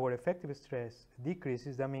 Because our effective stress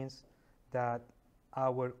decreases, that means that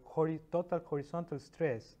our total horizontal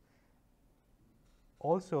stress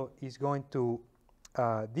also is going to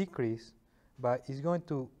decrease, but is going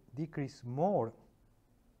to decrease more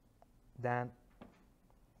than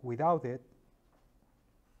without it.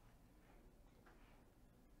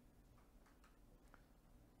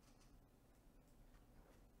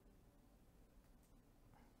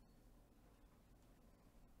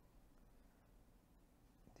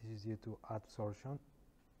 This is due to adsorption.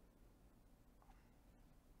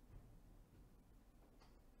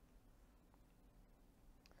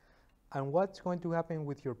 And what's going to happen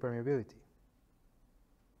with your permeability?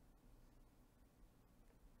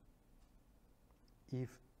 If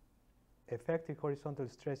effective horizontal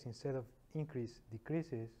stress instead of increase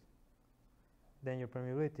decreases, then your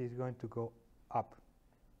permeability is going to go up.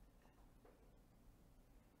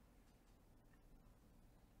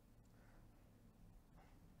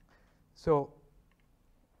 So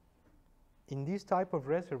in this type of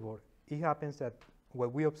reservoir, it happens that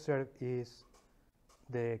what we observe is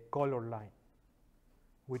the color line,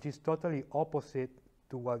 which is totally opposite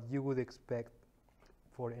to what you would expect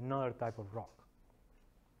for another type of rock.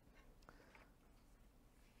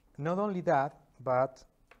 Not only that, but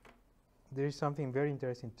there is something very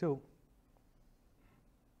interesting too,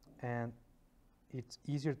 and it's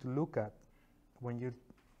easier to look at when you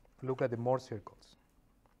look at the Mohr circles.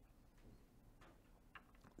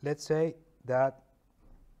 Let's say that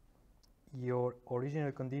your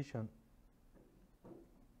original condition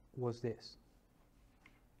was this,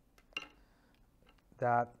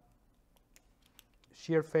 that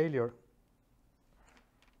shear failure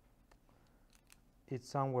is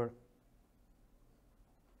somewhere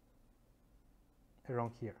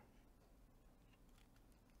around here.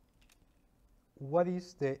 What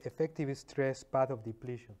is the effective stress path of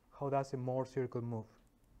depletion? How does a Mohr circle move?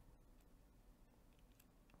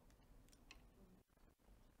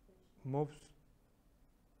 Moves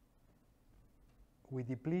with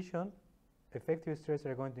depletion, effective stress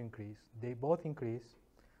are going to increase. They both increase.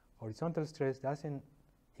 Horizontal stress doesn't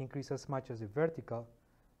increase as much as the vertical,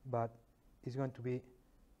 but it's going to be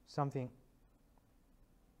something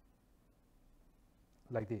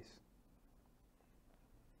like this.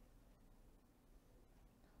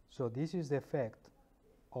 So this is the effect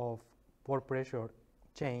of pore pressure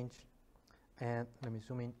change, and let me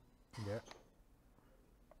zoom in there.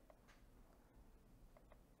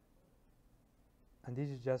 And this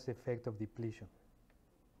is just the effect of depletion.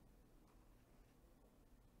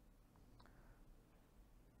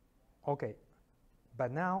 Okay,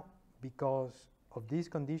 but now because of these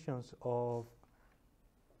conditions of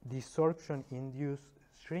desorption-induced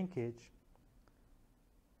shrinkage,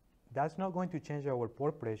 that's not going to change our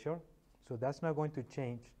pore pressure, so that's not going to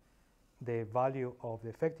change the value of the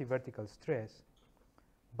effective vertical stress,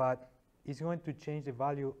 but it's going to change the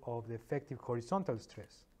value of the effective horizontal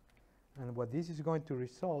stress. And what this is going to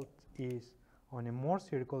result is on a Mohr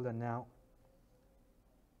circle that now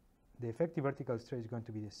the effective vertical stress is going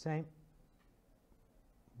to be the same,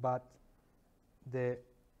 but the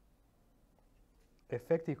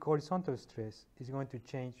effective horizontal stress is going to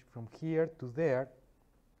change from here to there,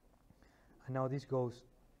 and now this goes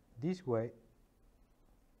this way.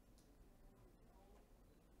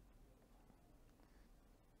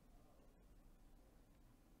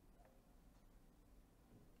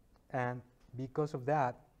 And because of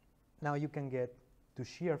that, now you can get to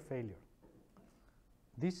shear failure.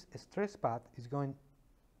 This stress path is going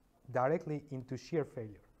directly into shear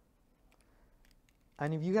failure.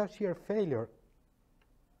 And if you have shear failure,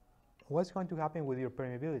 what's going to happen with your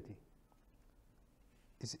permeability?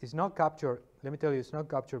 It's not captured, let me tell you, it's not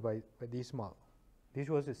captured by this model. This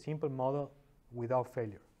was a simple model without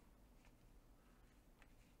failure.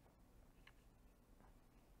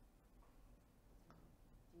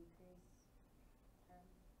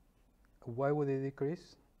 Why would it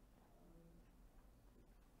decrease?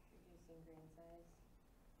 Reducing grain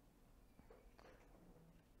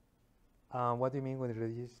size. What do you mean with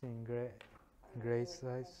reducing grain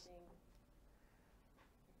size?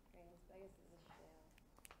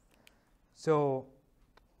 So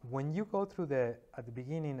when you go through at the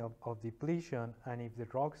beginning of depletion, and if the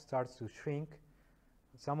rock starts to shrink,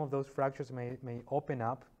 some of those fractures may open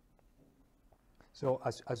up. So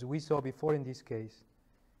as we saw before in this case,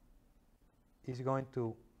 is going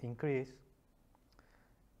to increase.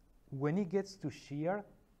 When it gets to shear,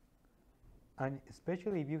 and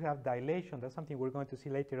especially if you have dilation, that's something we're going to see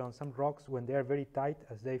later on. Some rocks, when they are very tight,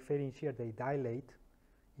 as they fail in shear, they dilate.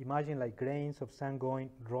 Imagine like grains of sand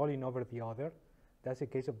rolling over the other. That's a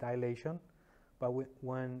case of dilation. But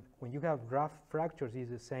when you have rough fractures, it's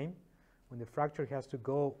the same. When the fracture has to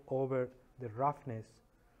go over the roughness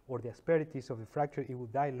or the asperities of the fracture, it will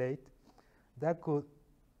dilate. That could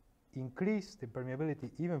increase the permeability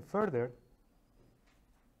even further.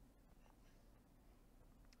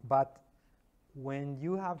 But when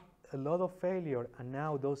you have a lot of failure and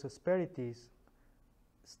now those asperities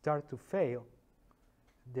start to fail,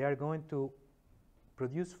 they are going to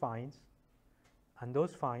produce fines, and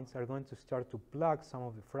those fines are going to start to plug some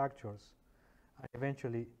of the fractures, and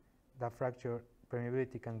eventually that fracture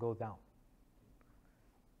permeability can go down.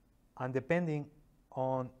 And depending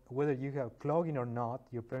on whether you have clogging or not,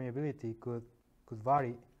 your permeability could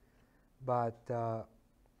vary, but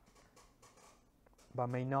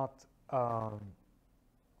may not,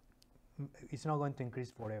 it's not going to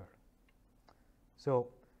increase forever. So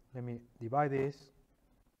let me divide this.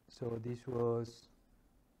 So this was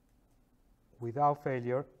without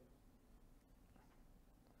failure.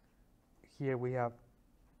 Here we have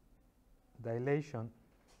dilation,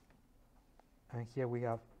 and here we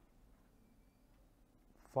have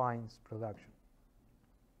fines production.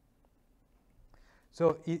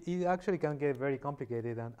 So it actually can get very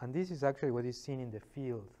complicated, and this is actually what is seen in the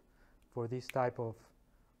field for this type of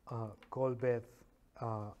coalbed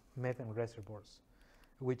methane reservoirs,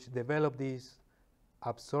 which develop this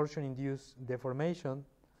adsorption-induced deformation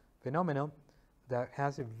phenomenon that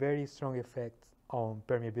has a very strong effect on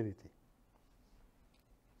permeability.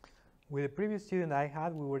 With the previous student I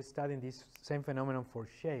had, we were studying this same phenomenon for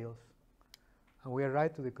shales, and we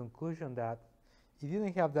arrived to the conclusion that it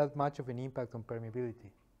didn't have that much of an impact on permeability,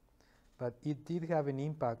 but it did have an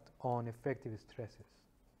impact on effective stresses.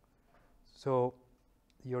 So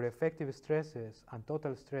your effective stresses and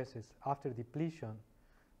total stresses after depletion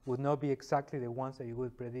would not be exactly the ones that you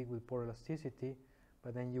would predict with pore elasticity,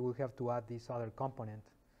 but then you will have to add this other component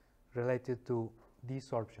related to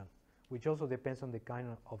desorption, which also depends on the kind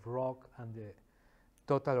of rock and the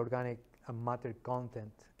total organic matter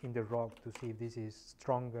content in the rock to see if this is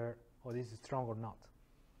stronger or this is strong or not.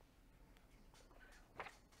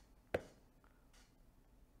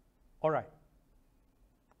 All right,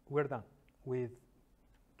 we're done with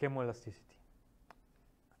chemoelasticity.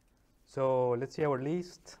 So let's see our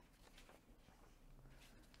list.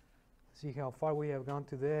 See how far we have gone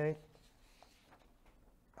today.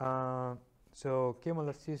 So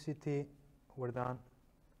chemoelasticity, we're done.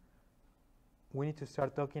 We need to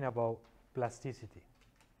start talking about plasticity.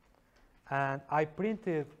 And I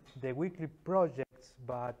printed the weekly projects,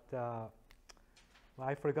 but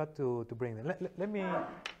I forgot to bring them. Let me,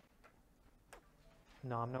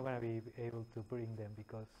 no, I'm not going to be able to bring them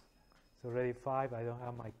because it's already 5. I don't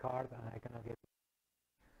have my card, and I cannot get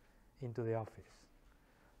into the office.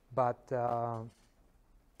 But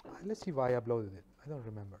let's see if I uploaded it. I don't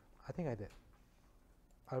remember. I think I did.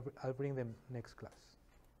 I'll bring them next class.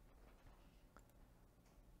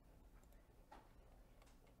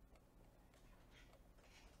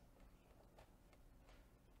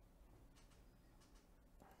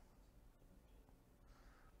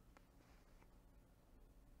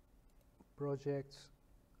 Projects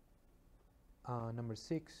number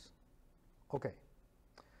 6. Okay.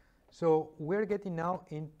 So we're getting now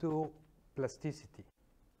into plasticity.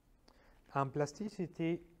 And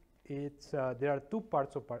plasticity, it's, there are 2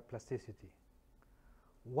 parts of plasticity.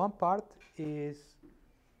 One part is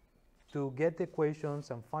to get the equations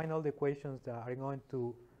and find all the equations that are going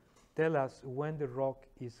to tell us when the rock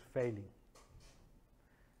is failing.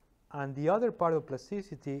 And the other part of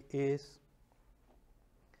plasticity is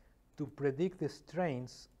to predict the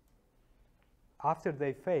strains after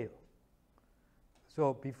they fail.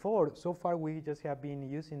 So so far we just have been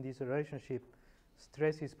using this relationship,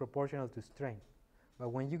 stress is proportional to strain. But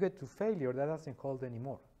when you get to failure, that doesn't hold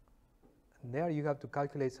anymore. And there you have to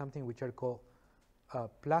calculate something which are called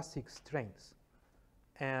plastic strains.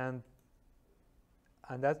 And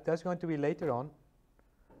that's going to be later on.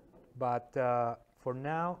 But for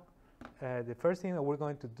now, the first thing that we're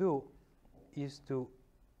going to do is to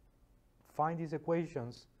find these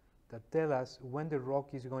equations that tell us when the rock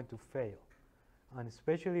is going to fail. And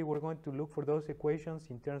especially we're going to look for those equations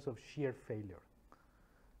in terms of shear failure.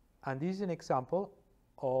 And this is an example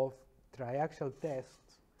of triaxial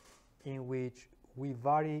tests in which we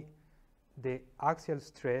vary the axial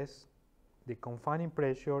stress, the confining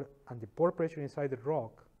pressure, and the pore pressure inside the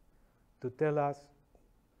rock to tell us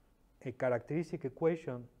a characteristic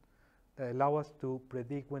equation that allows us to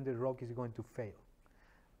predict when the rock is going to fail.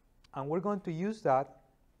 And we're going to use that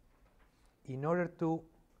in order to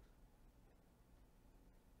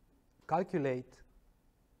calculate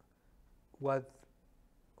what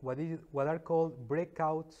are called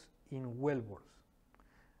breakouts in wellbores.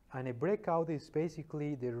 And a breakout is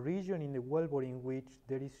basically the region in the wellbore in which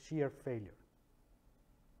there is shear failure.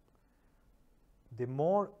 The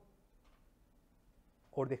more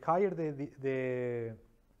or the higher the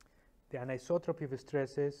anisotropy of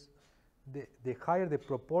stresses, the higher the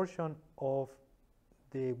proportion of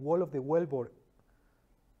the wall of the wellbore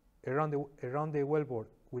around the wellbore,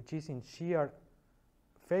 which is in shear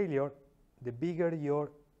failure, the bigger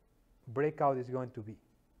your breakout is going to be.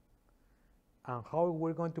 And how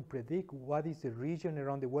we're going to predict what is the region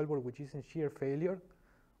around the wellbore which is in shear failure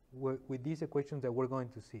with these equations that we're going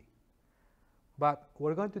to see. But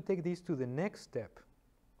we're going to take this to the next step.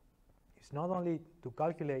 It's not only to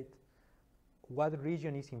calculate what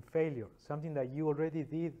region is in failure, something that you already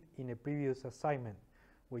did in a previous assignment,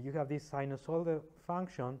 where you have this sinusoidal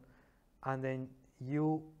function and then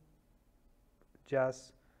you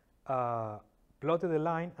just plotted a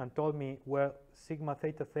line and told me, well, sigma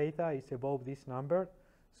theta theta is above this number,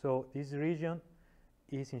 so this region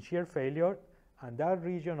is in shear failure, and that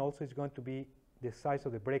region also is going to be the size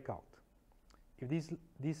of the breakout. If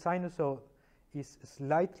this sinusoid is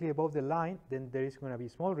slightly above the line, then there is going to be a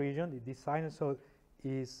small region. If this sinusoid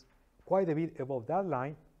is quite a bit above that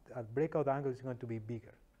line, that breakout angle is going to be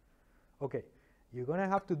bigger. Okay, you're going to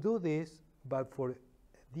have to do this, but for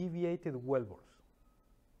deviated wellbores.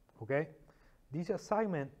 Okay, this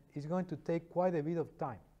assignment is going to take quite a bit of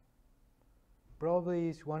time. Probably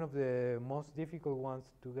it's one of the most difficult ones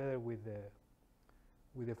together with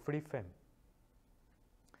the free FEM.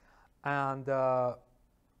 And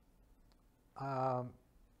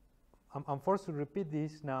I'm forced to repeat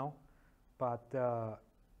this now, but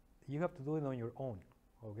you have to do it on your own,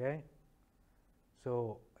 okay?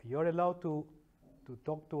 So you're allowed to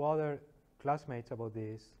talk to other classmates about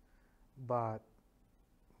this, but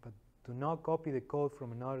do not copy the code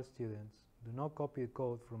from another students. Do not copy the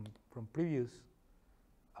code from previous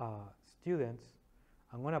students.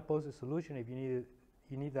 I'm going to post a solution if you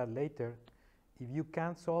need that later. If you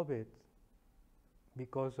can't solve it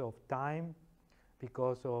because of time,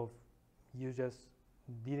 because of you just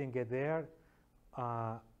didn't get there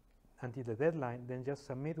until the deadline, then just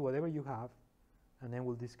submit whatever you have, and then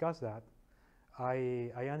we'll discuss that.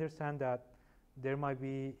 I understand that there might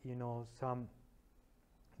be, some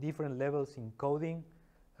different levels in coding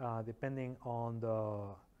depending on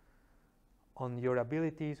your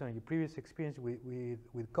abilities, on your previous experience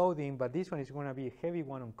with coding, but this one is going to be a heavy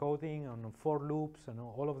one on coding, on for loops, and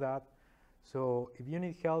all of that. So if you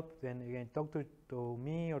need help, then again, talk to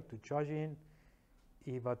me or to Chojin.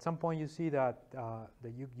 If at some point you see that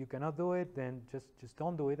you cannot do it, then just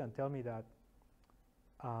don't do it and tell me that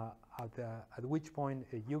at which point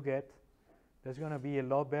you get. That's going to be a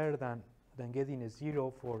lot better than getting a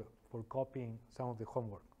 0 for copying some of the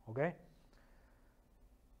homework, okay?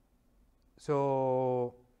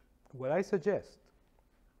 So what I suggest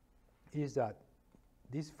is that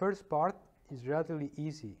this first part is relatively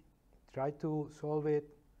easy. Try to solve it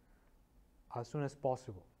as soon as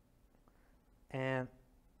possible. And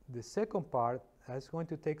the second part is going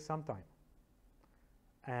to take some time.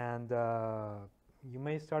 And you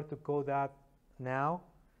may start to code that now,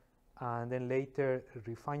 and then later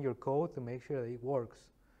refine your code to make sure that it works.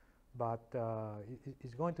 But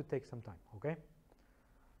it's going to take some time, okay?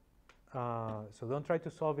 So don't try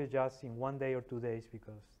to solve it just in 1 day or 2 days,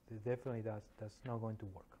 because definitely that's not going to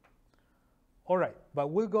work. All right, but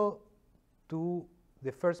we'll go to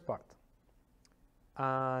the first part.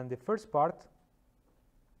 And the first part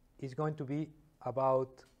is going to be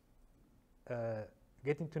about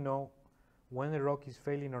getting to know when the rock is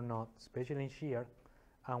failing or not, especially in shear,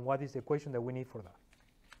 and what is the equation that we need for that.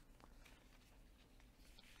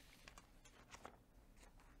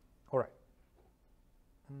 All right.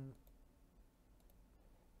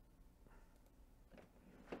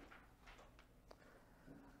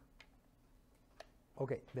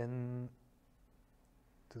 Okay, then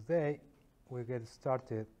today we get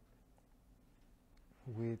started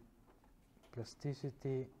with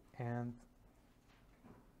plasticity and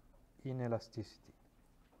inelasticity.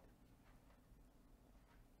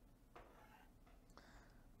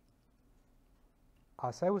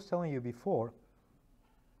 As I was telling you before,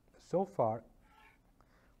 so far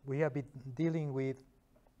we have been dealing with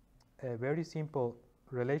a very simple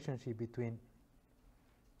relationship between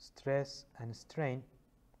stress and strain,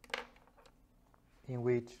 in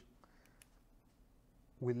which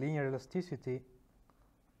with linear elasticity,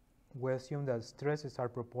 we assume that stresses are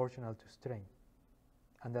proportional to strain.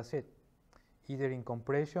 And that's it. Either in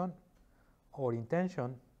compression or in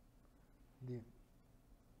tension,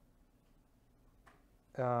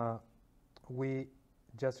 we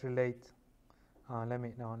just relate.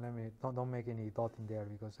 Don't make any dot in there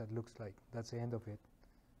because that looks like that's the end of it.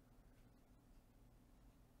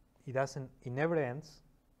 It never ends.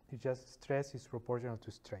 It's just stress is proportional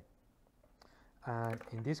to strain. And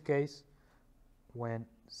in this case, when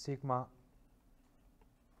sigma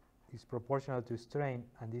is proportional to strain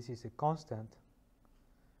and this is a constant,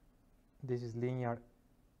 this is linear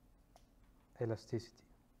elasticity.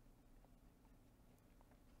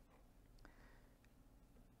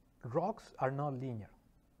 Rocks are not linear.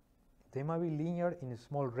 They might be linear in a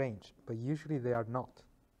small range, but usually they are not.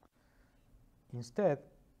 Instead,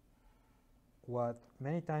 what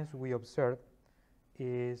many times we observe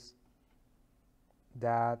is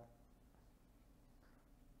that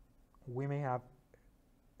we may have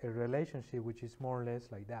a relationship which is more or less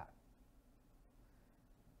like that,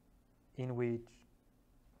 in which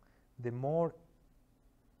the more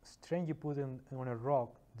strain you put on a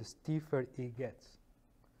rock, the stiffer it gets.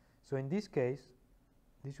 So in this case,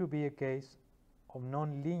 this would be a case of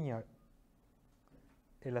non-linear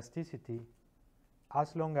elasticity,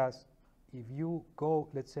 as long as if you go,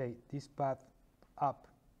 let's say, this path up,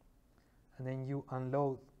 and then you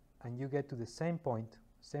unload and you get to the same point,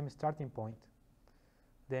 same starting point,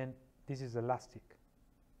 then this is elastic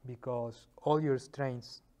because all your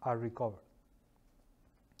strains are recovered.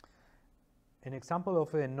 An example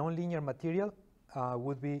of a nonlinear material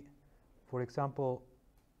would be, for example,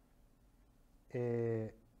 a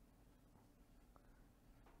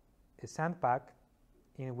sandpack,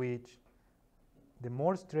 in which the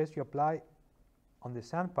more stress you apply on the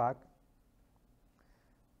sandpack,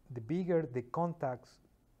 the bigger the contacts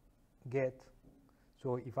get.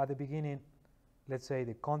 So if at the beginning, let's say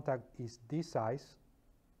the contact is this size,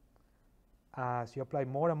 as you apply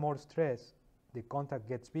more and more stress, the contact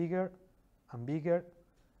gets bigger and bigger,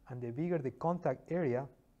 and the bigger the contact area,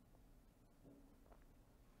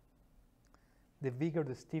 the bigger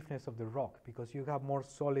the stiffness of the rock, because you have more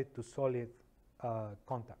solid to solid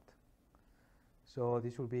contact. So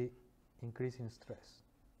this will be increasing stress.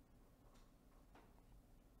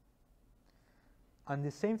 And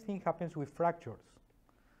the same thing happens with fractures.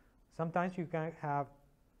 Sometimes you can have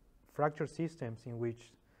fracture systems in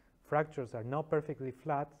which fractures are not perfectly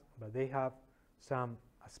flat, but they have some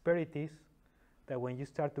asperities that when you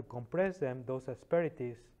start to compress them, those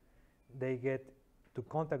asperities, they get to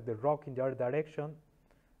contact the rock in the other direction,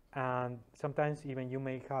 and sometimes even you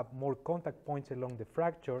may have more contact points along the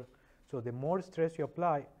fracture. So the more stress you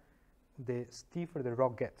apply, the stiffer the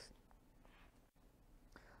rock gets.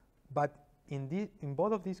 But in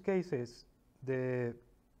both of these cases, the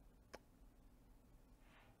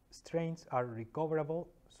strains are recoverable,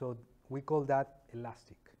 so we call that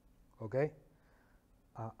elastic. Okay?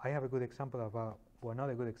 I have a good example about, well, not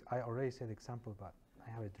a good, I already said example, but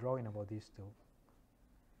I have a drawing about this too.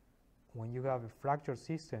 When you have a fracture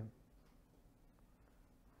system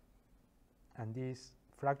and these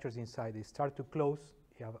fractures inside, they start to close,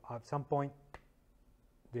 you have at some point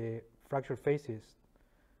the fracture faces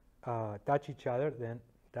touch each other, then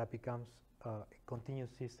that becomes a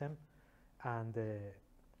continuous system and the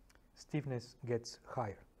stiffness gets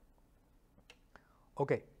higher.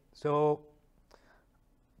 Okay, so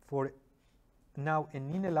for now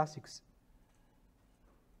an inelastic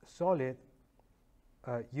solid,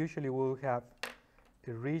 usually we'll have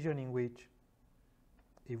a region in which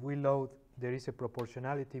if we load, there is a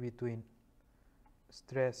proportionality between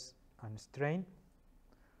stress and strain,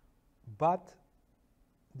 but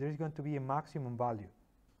there is going to be a maximum value,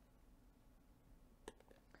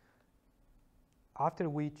 after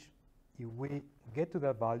which if we get to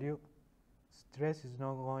that value, stress is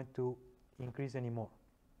not going to increase anymore.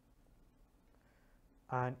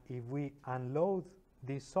 And if we unload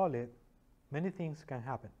this solid, many things can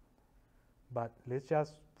happen. But let's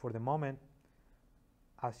just, for the moment,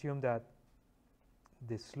 assume that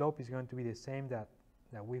the slope is going to be the same that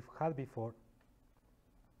we've had before.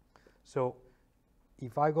 So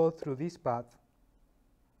if I go through this path,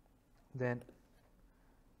 then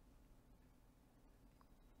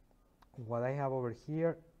what I have over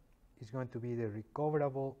here is going to be the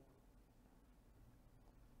recoverable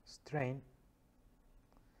strain.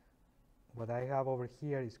 What I have over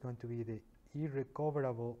here is going to be the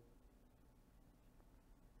irrecoverable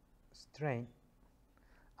strain.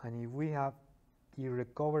 And if we have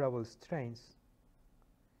irrecoverable strains,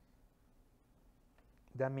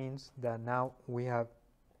 that means that now we have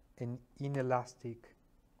an inelastic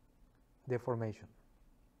deformation.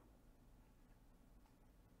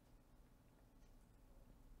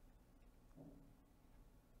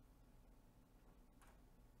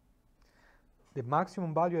 The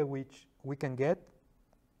maximum value at which we can get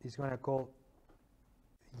is going to call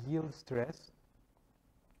yield stress.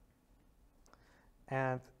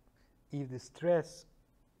 And if the stress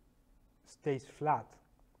stays flat,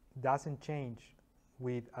 doesn't change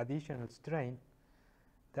with additional strain,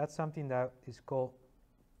 that's something that is called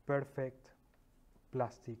perfect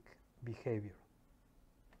plastic behavior.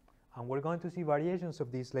 And we're going to see variations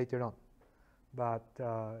of this later on. But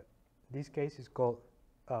this case is called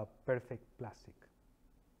perfect plastic.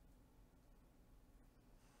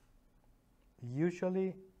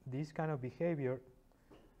 Usually, this kind of behavior,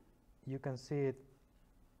 you can see it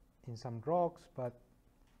in some rocks, but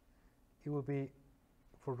it will be,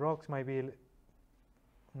 for rocks, might be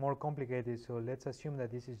more complicated. So let's assume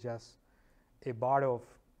that this is just a bar of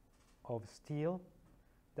steel.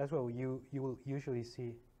 That's what you will usually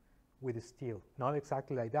see with the steel. Not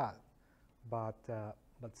exactly like that, but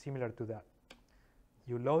similar to that.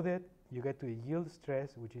 You load it, you get to a yield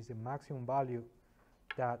stress, which is the maximum value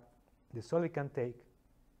that the solid can take.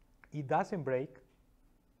 It doesn't break,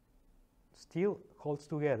 still holds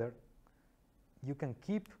together. You can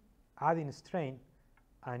keep adding strain,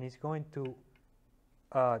 and it's going to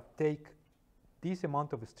take this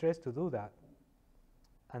amount of stress to do that.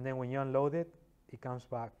 And then when you unload it, it comes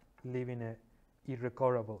back leaving a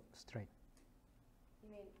irrecoverable strain. You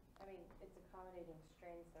mean, I mean, it's accommodating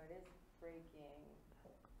strain, so it is breaking.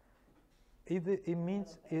 It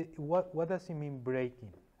means, what does it mean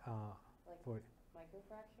breaking? Like for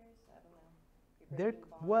microfractures? I don't know. You're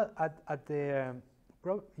breaking well, at the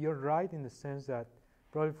you're right in the sense that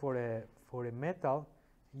probably for a metal,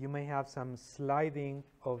 you may have some sliding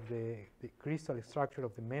of the crystal structure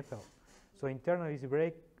of the metal. So internally it's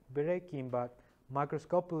breaking, but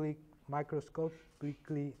microscopically,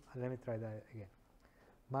 let me try that again.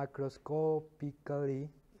 Macroscopically,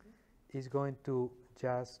 it's going to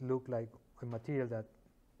just look like a material that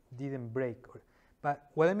didn't break. But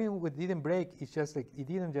what I mean with didn't break is just like it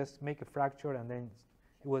didn't just make a fracture and then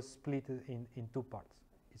it was split in two parts.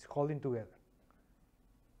 It's holding together.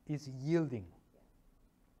 It's yielding.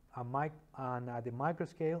 And at the micro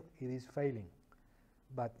scale, it is failing,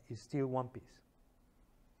 but it's still one piece.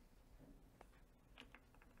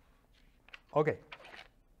 Okay,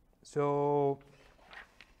 so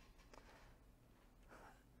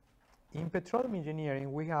in petroleum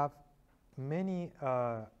engineering, we have many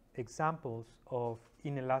examples of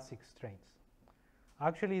inelastic strains.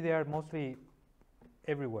 Actually, they are mostly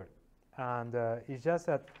everywhere, and it's just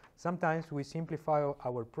that sometimes we simplify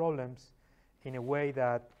our problems in a way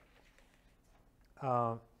that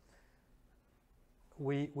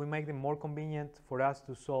we make them more convenient for us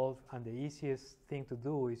to solve, and the easiest thing to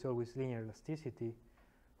do is always linear elasticity,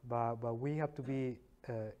 but we have to be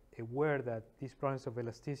aware that these problems of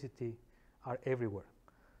elasticity are everywhere.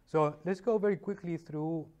 So let's go very quickly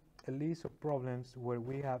through a list of problems where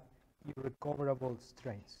we have irrecoverable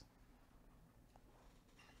strains.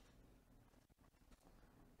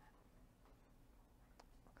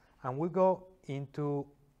 And we'll go into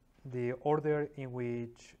the order in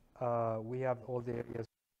which we have all the areas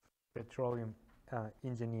of petroleum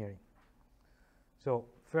engineering. So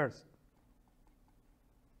first,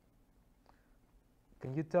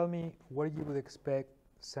 can you tell me where you would expect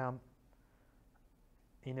some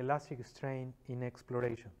inelastic strain in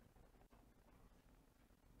exploration?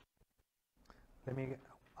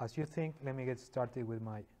 As you think, let me get started with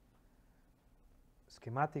my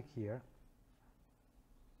schematic here.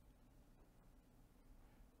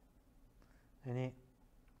 Any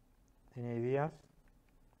ideas?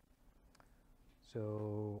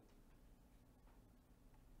 So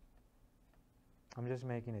I'm just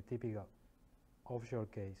making a typical offshore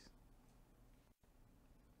case.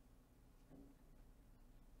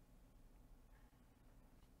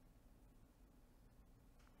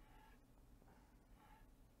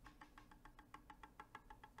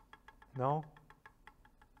 No?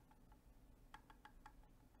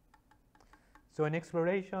 So in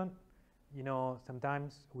exploration, you know,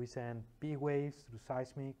 sometimes we send P waves through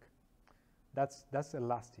seismic. That's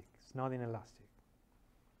elastic. It's not inelastic.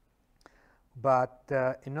 But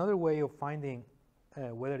another way of finding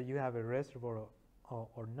whether you have a reservoir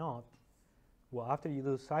or not, well, after you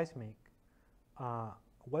do seismic,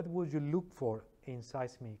 what would you look for in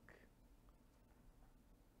seismic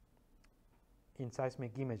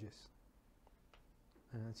images?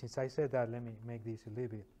 Since I said that, let me make this a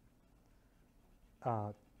little bit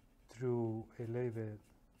through a little bit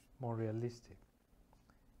more realistic.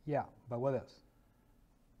 Yeah, but what else?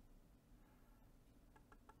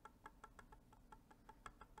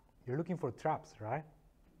 you're looking for traps, right?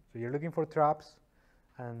 So you're looking for traps,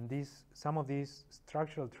 and some of these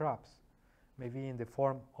structural traps may be in the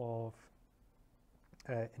form of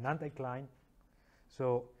an anticline.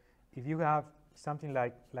 So if you have something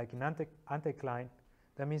like an anticline,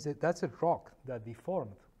 that means that that's a rock that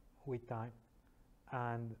deformed with time,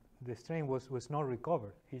 and the strain was not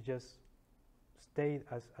recovered. It just stayed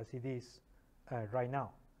as it is right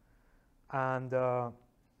now. And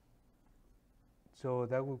so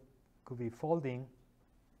that could be folding.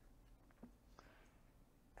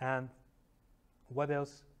 And what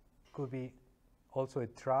else could be also a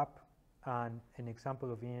trap and an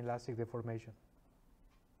example of inelastic deformation?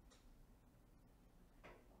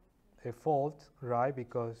 A fault, right?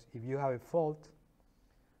 Because if you have a fault,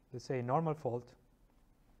 let's say a normal fault,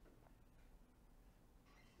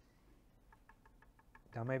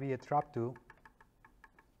 that may be a trap too,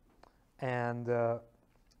 and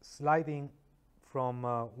sliding from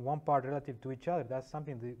one part relative to each other, that's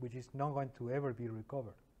something which is not going to ever be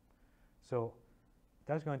recovered. So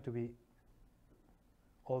that's going to be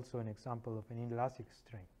also an example of an inelastic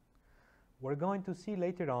strain. We're going to see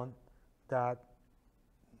later on that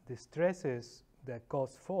the stresses that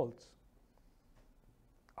cause faults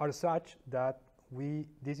are such that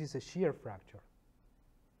this is a shear fracture.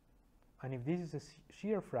 And if this is a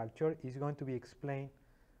shear fracture, it's going to be explained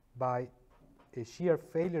by a shear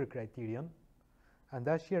failure criterion. And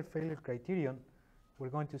that shear failure criterion, we're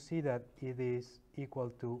going to see that it is equal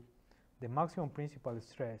to the maximum principal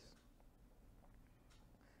stress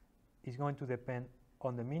is going to depend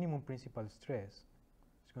on the minimum principal stress.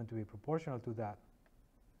 It's going to be proportional to that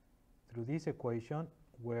through this equation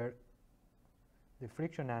where the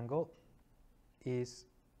friction angle is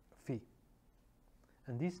phi.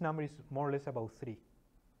 And this number is more or less about 3.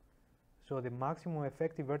 So the maximum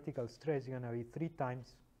effective vertical stress is going to be 3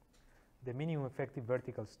 times the minimum effective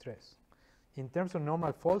vertical stress. In terms of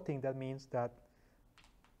normal faulting, that means that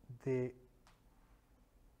the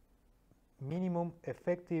minimum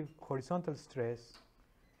effective horizontal stress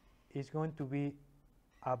is going to be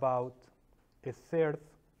about 1/3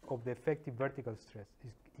 of the effective vertical stress.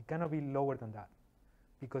 It cannot be lower than that,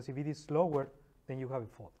 because if it is lower, then you have a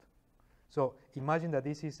fault. So imagine that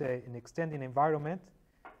this is an extending environment.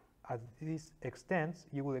 As this extends,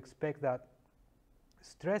 you will expect that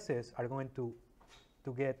stresses are going to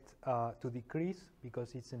decrease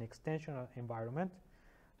because it's an extensional environment,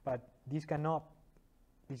 but this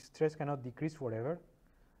stress cannot decrease forever.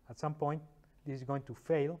 At some point, this is going to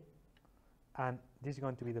fail, and this is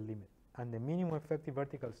going to be the limit. And the minimum effective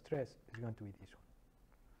vertical stress is going to be this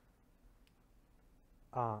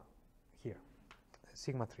one. Here,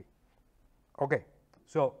 sigma 3. Okay,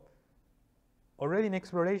 so already in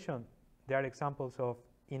exploration, there are examples of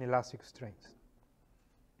inelastic strains.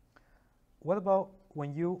 What about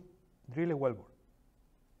when you drill a wellbore?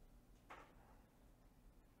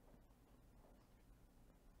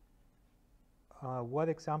 What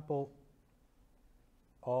example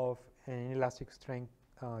of an inelastic strain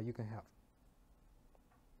you can have?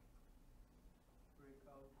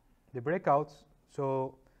 Breakout. The breakouts.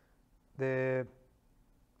 So if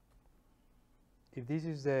this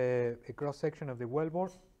is a cross section of the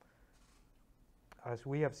wellbore, as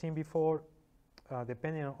we have seen before,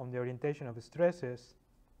 depending on the orientation of the stresses,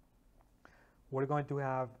 we're going to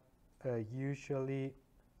have usually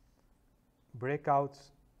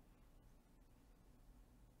breakouts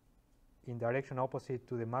in direction opposite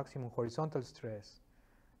to the maximum horizontal stress,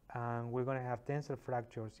 and we're going to have tensile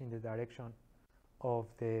fractures in the direction of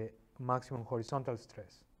the maximum horizontal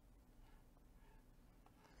stress.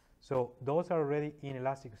 So those are already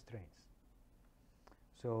inelastic strains.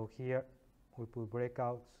 So here we put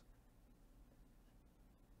breakouts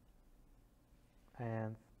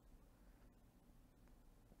and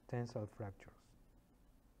tensile fractures.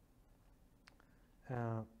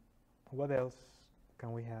 What else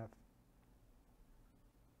can we have?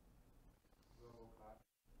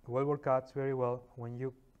 Wellbore cuts, very well. When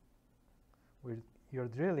you're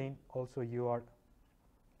drilling, also you're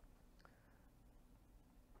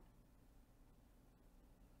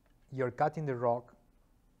cutting the rock,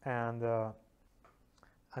 and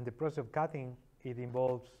the process of cutting, it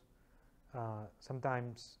involves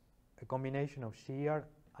sometimes a combination of shear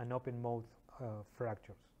and open mouth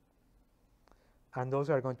fractures, and those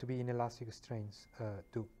are going to be inelastic strains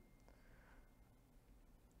too.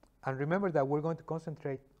 And remember that we're going to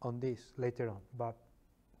concentrate on this later on, but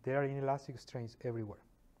there are inelastic strains everywhere.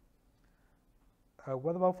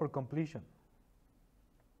 What about for completion?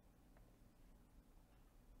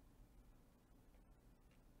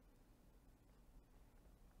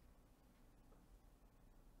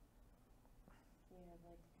 You have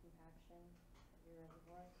like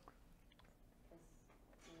before? This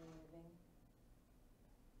moving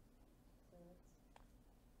fluids?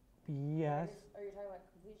 Yes. Or you're talking about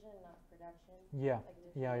completion, not production? Yeah. Like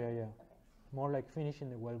Yeah. different- Yeah. Okay. More like finishing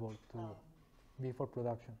the wellbore to Oh, before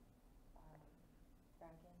production.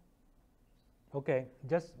 fracking? Okay.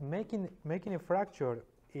 Just making a fracture,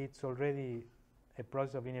 it's already a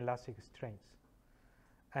process of inelastic strains,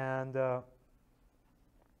 and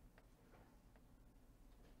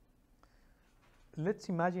let's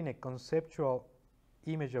imagine a conceptual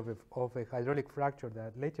image of a hydraulic fracture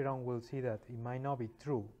that later on we'll see that it might not be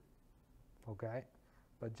true, okay?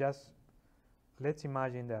 But just let's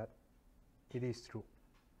imagine that it is true,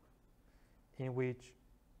 in which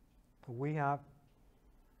we have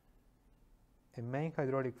a main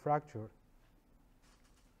hydraulic fracture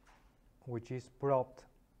which is propped.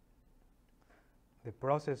 The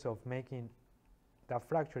process of making that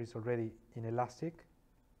fracture is already inelastic.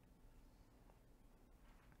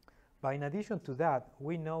 But in addition to that,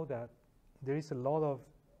 we know that there is a lot of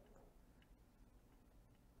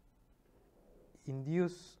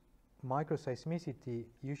induced microseismicity,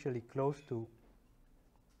 usually close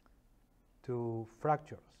to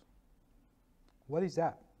fractures. What is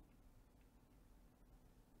that?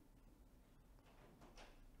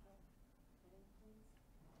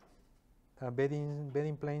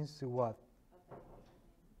 Bedding planes to what?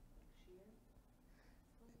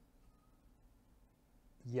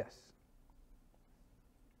 Yes.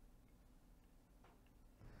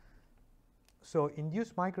 So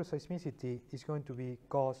induced microseismicity is going to be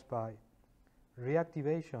caused by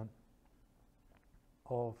reactivation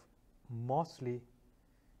of mostly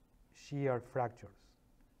shear fractures.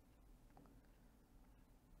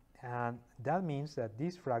 And that means that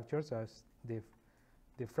these fractures, as the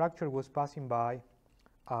fracture was passing by,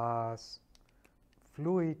 as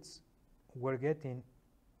fluids were getting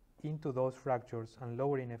into those fractures and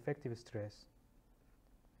lowering effective stress,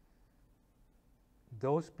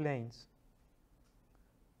 those planes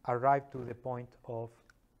arrive to the point of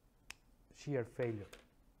shear failure.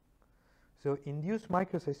 So induced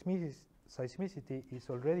microseismicity is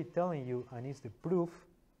already telling you, and is the proof,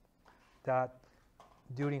 that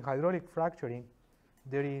during hydraulic fracturing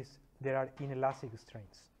there are inelastic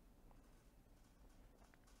strains.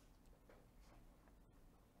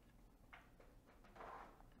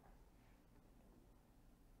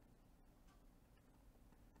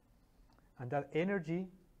 And that energy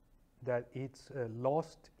that it's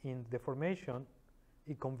lost in deformation,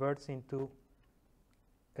 it converts into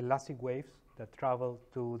elastic waves that travel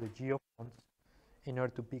to the geophones in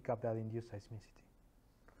order to pick up that induced seismicity.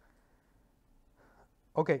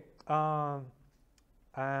 Okay,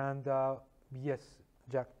 and yes,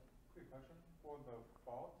 Jack. Quick question. For the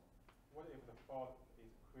fault, what if the fault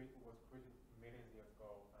was created millions years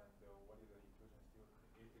ago, and what is the equation still?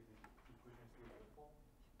 Is the equation still useful?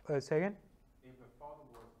 Say again? If the fault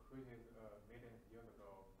was created millions years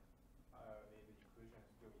ago, is the equation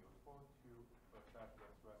still useful to assess the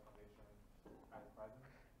stress conditions at present?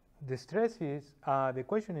 The stresses, the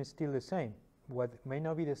equation is still the same. What may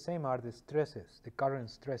not be the same are the stresses, the current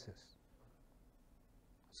stresses.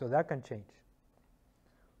 So that can change.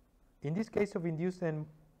 In this case of induced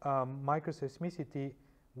microseismicity,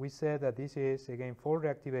 we said that this is, again, fault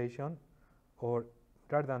reactivation, or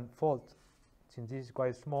rather than fault, since this is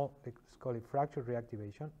quite small, let's call it fracture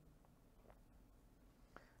reactivation.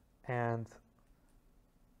 And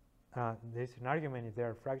there's an argument if there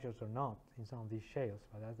are fractures or not in some of these shales,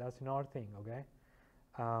 but that's another thing, okay?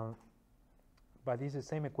 But this is the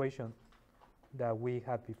same equation that we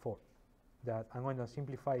had before, that I'm going to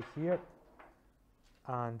simplify here,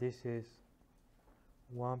 and this is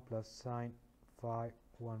 1 plus sine phi,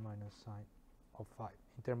 1 minus sine of phi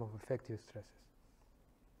in terms of effective stresses.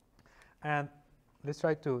 And let's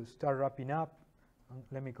try to start wrapping up.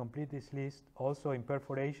 Let me complete this list. Also in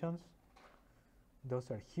perforations, those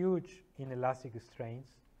are huge inelastic strains,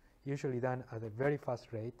 usually done at a very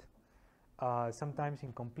fast rate. Sometimes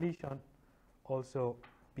in completion, also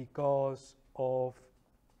because of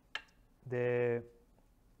the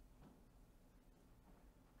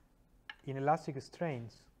inelastic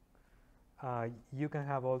strains, you can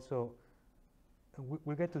have also,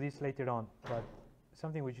 we'll get to this later on, but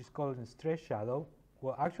something which is called a stress shadow.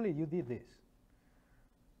 Well, actually, you did this.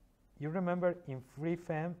 You remember in free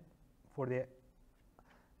FEM, for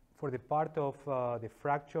the part of the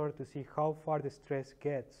fracture to see how far the stress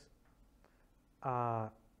gets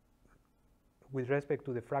with respect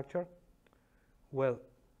to the fracture? Well,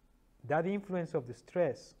 that influence of the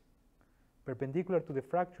stress perpendicular to the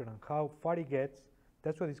fracture and how far it gets,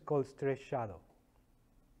 that's what is called stress shadow.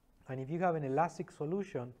 And if you have an elastic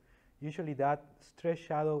solution, usually that stress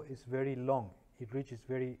shadow is very long. It reaches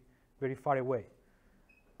very, very far away,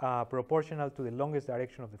 proportional to the longest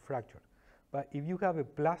direction of the fracture. But if you have a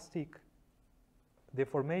plastic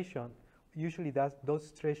deformation, usually those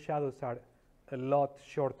stress shadows are a lot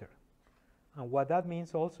shorter. And what that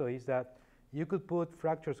means also is that you could put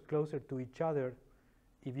fractures closer to each other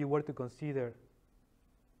if you were to consider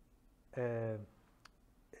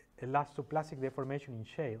elastoplastic deformation in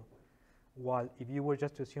shale, while if you were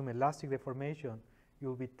just to assume elastic deformation, you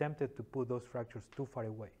will be tempted to put those fractures too far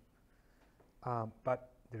away.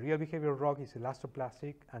 But the real behavioral rock is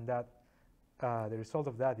elastoplastic, and that the result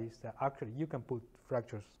of that is that actually you can put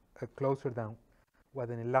fractures closer than what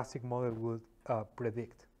an elastic model would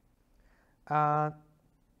predict.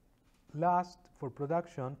 Last, for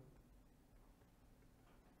production,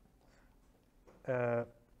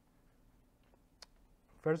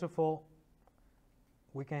 first of all,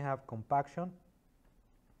 we can have compaction.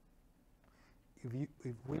 If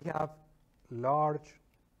we have large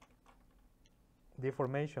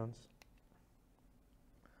deformations,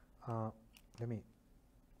 let me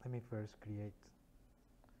first create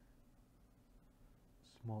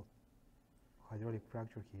small hydraulic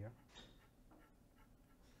fracture here.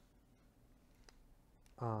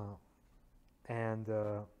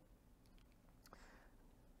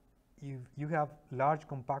 If you have large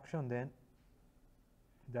compaction, then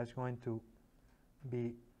that's going to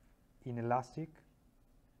be inelastic.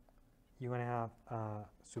 You're going to have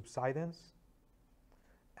subsidence,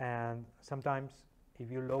 and sometimes if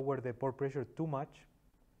you lower the pore pressure too much,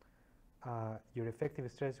 your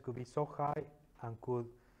effective stress could be so high and could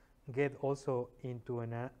get also into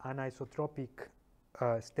an anisotropic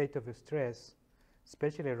state of stress,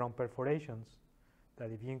 especially around perforations, that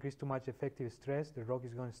if you increase too much effective stress, the rock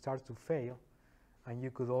is going to start to fail, and you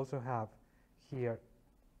could also have here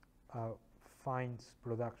fines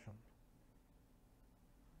production,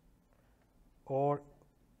 or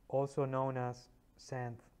also known as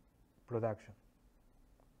sand production.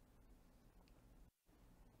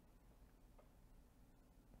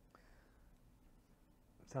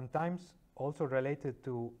 Sometimes also related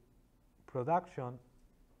to production,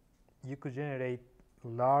 you could generate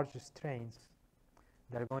large strains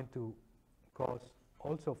that are going to cause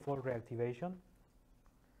also fault reactivation.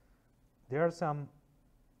 There are some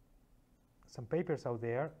papers out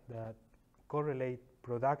there that correlate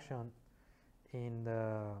production in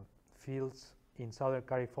the fields in Southern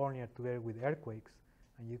California together with earthquakes,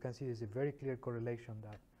 and you can see there's a very clear correlation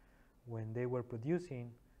that when they were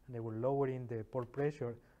producing and they were lowering the pore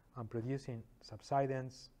pressure and producing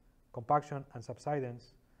subsidence, compaction and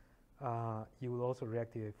subsidence, you will also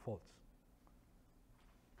reactivate faults.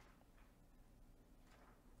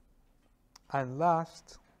 And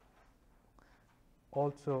last,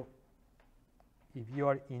 also, if you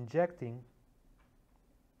are injecting,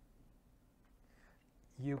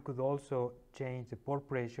 you could also change the pore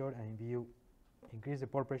pressure, and if you increase the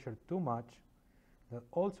pore pressure too much, that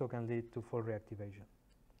also can lead to fault reactivation.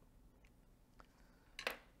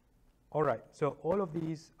 All right, so all of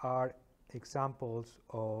these are examples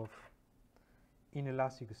of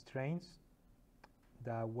inelastic strains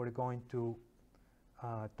that we're going to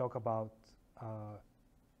talk about,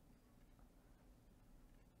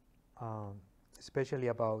 especially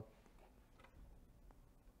about,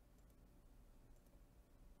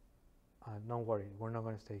 don't worry, we're not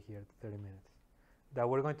going to stay here 30 minutes, that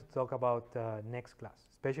we're going to talk about next class,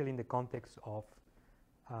 especially in the context of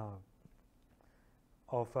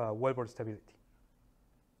wellbore stability.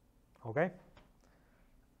 Okay?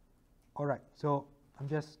 All right, so I'm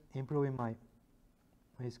just improving my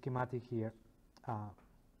schematic here,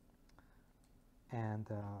 and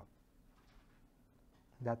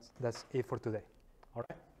that's it for today. All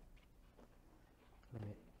right? Let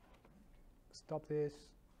me stop this.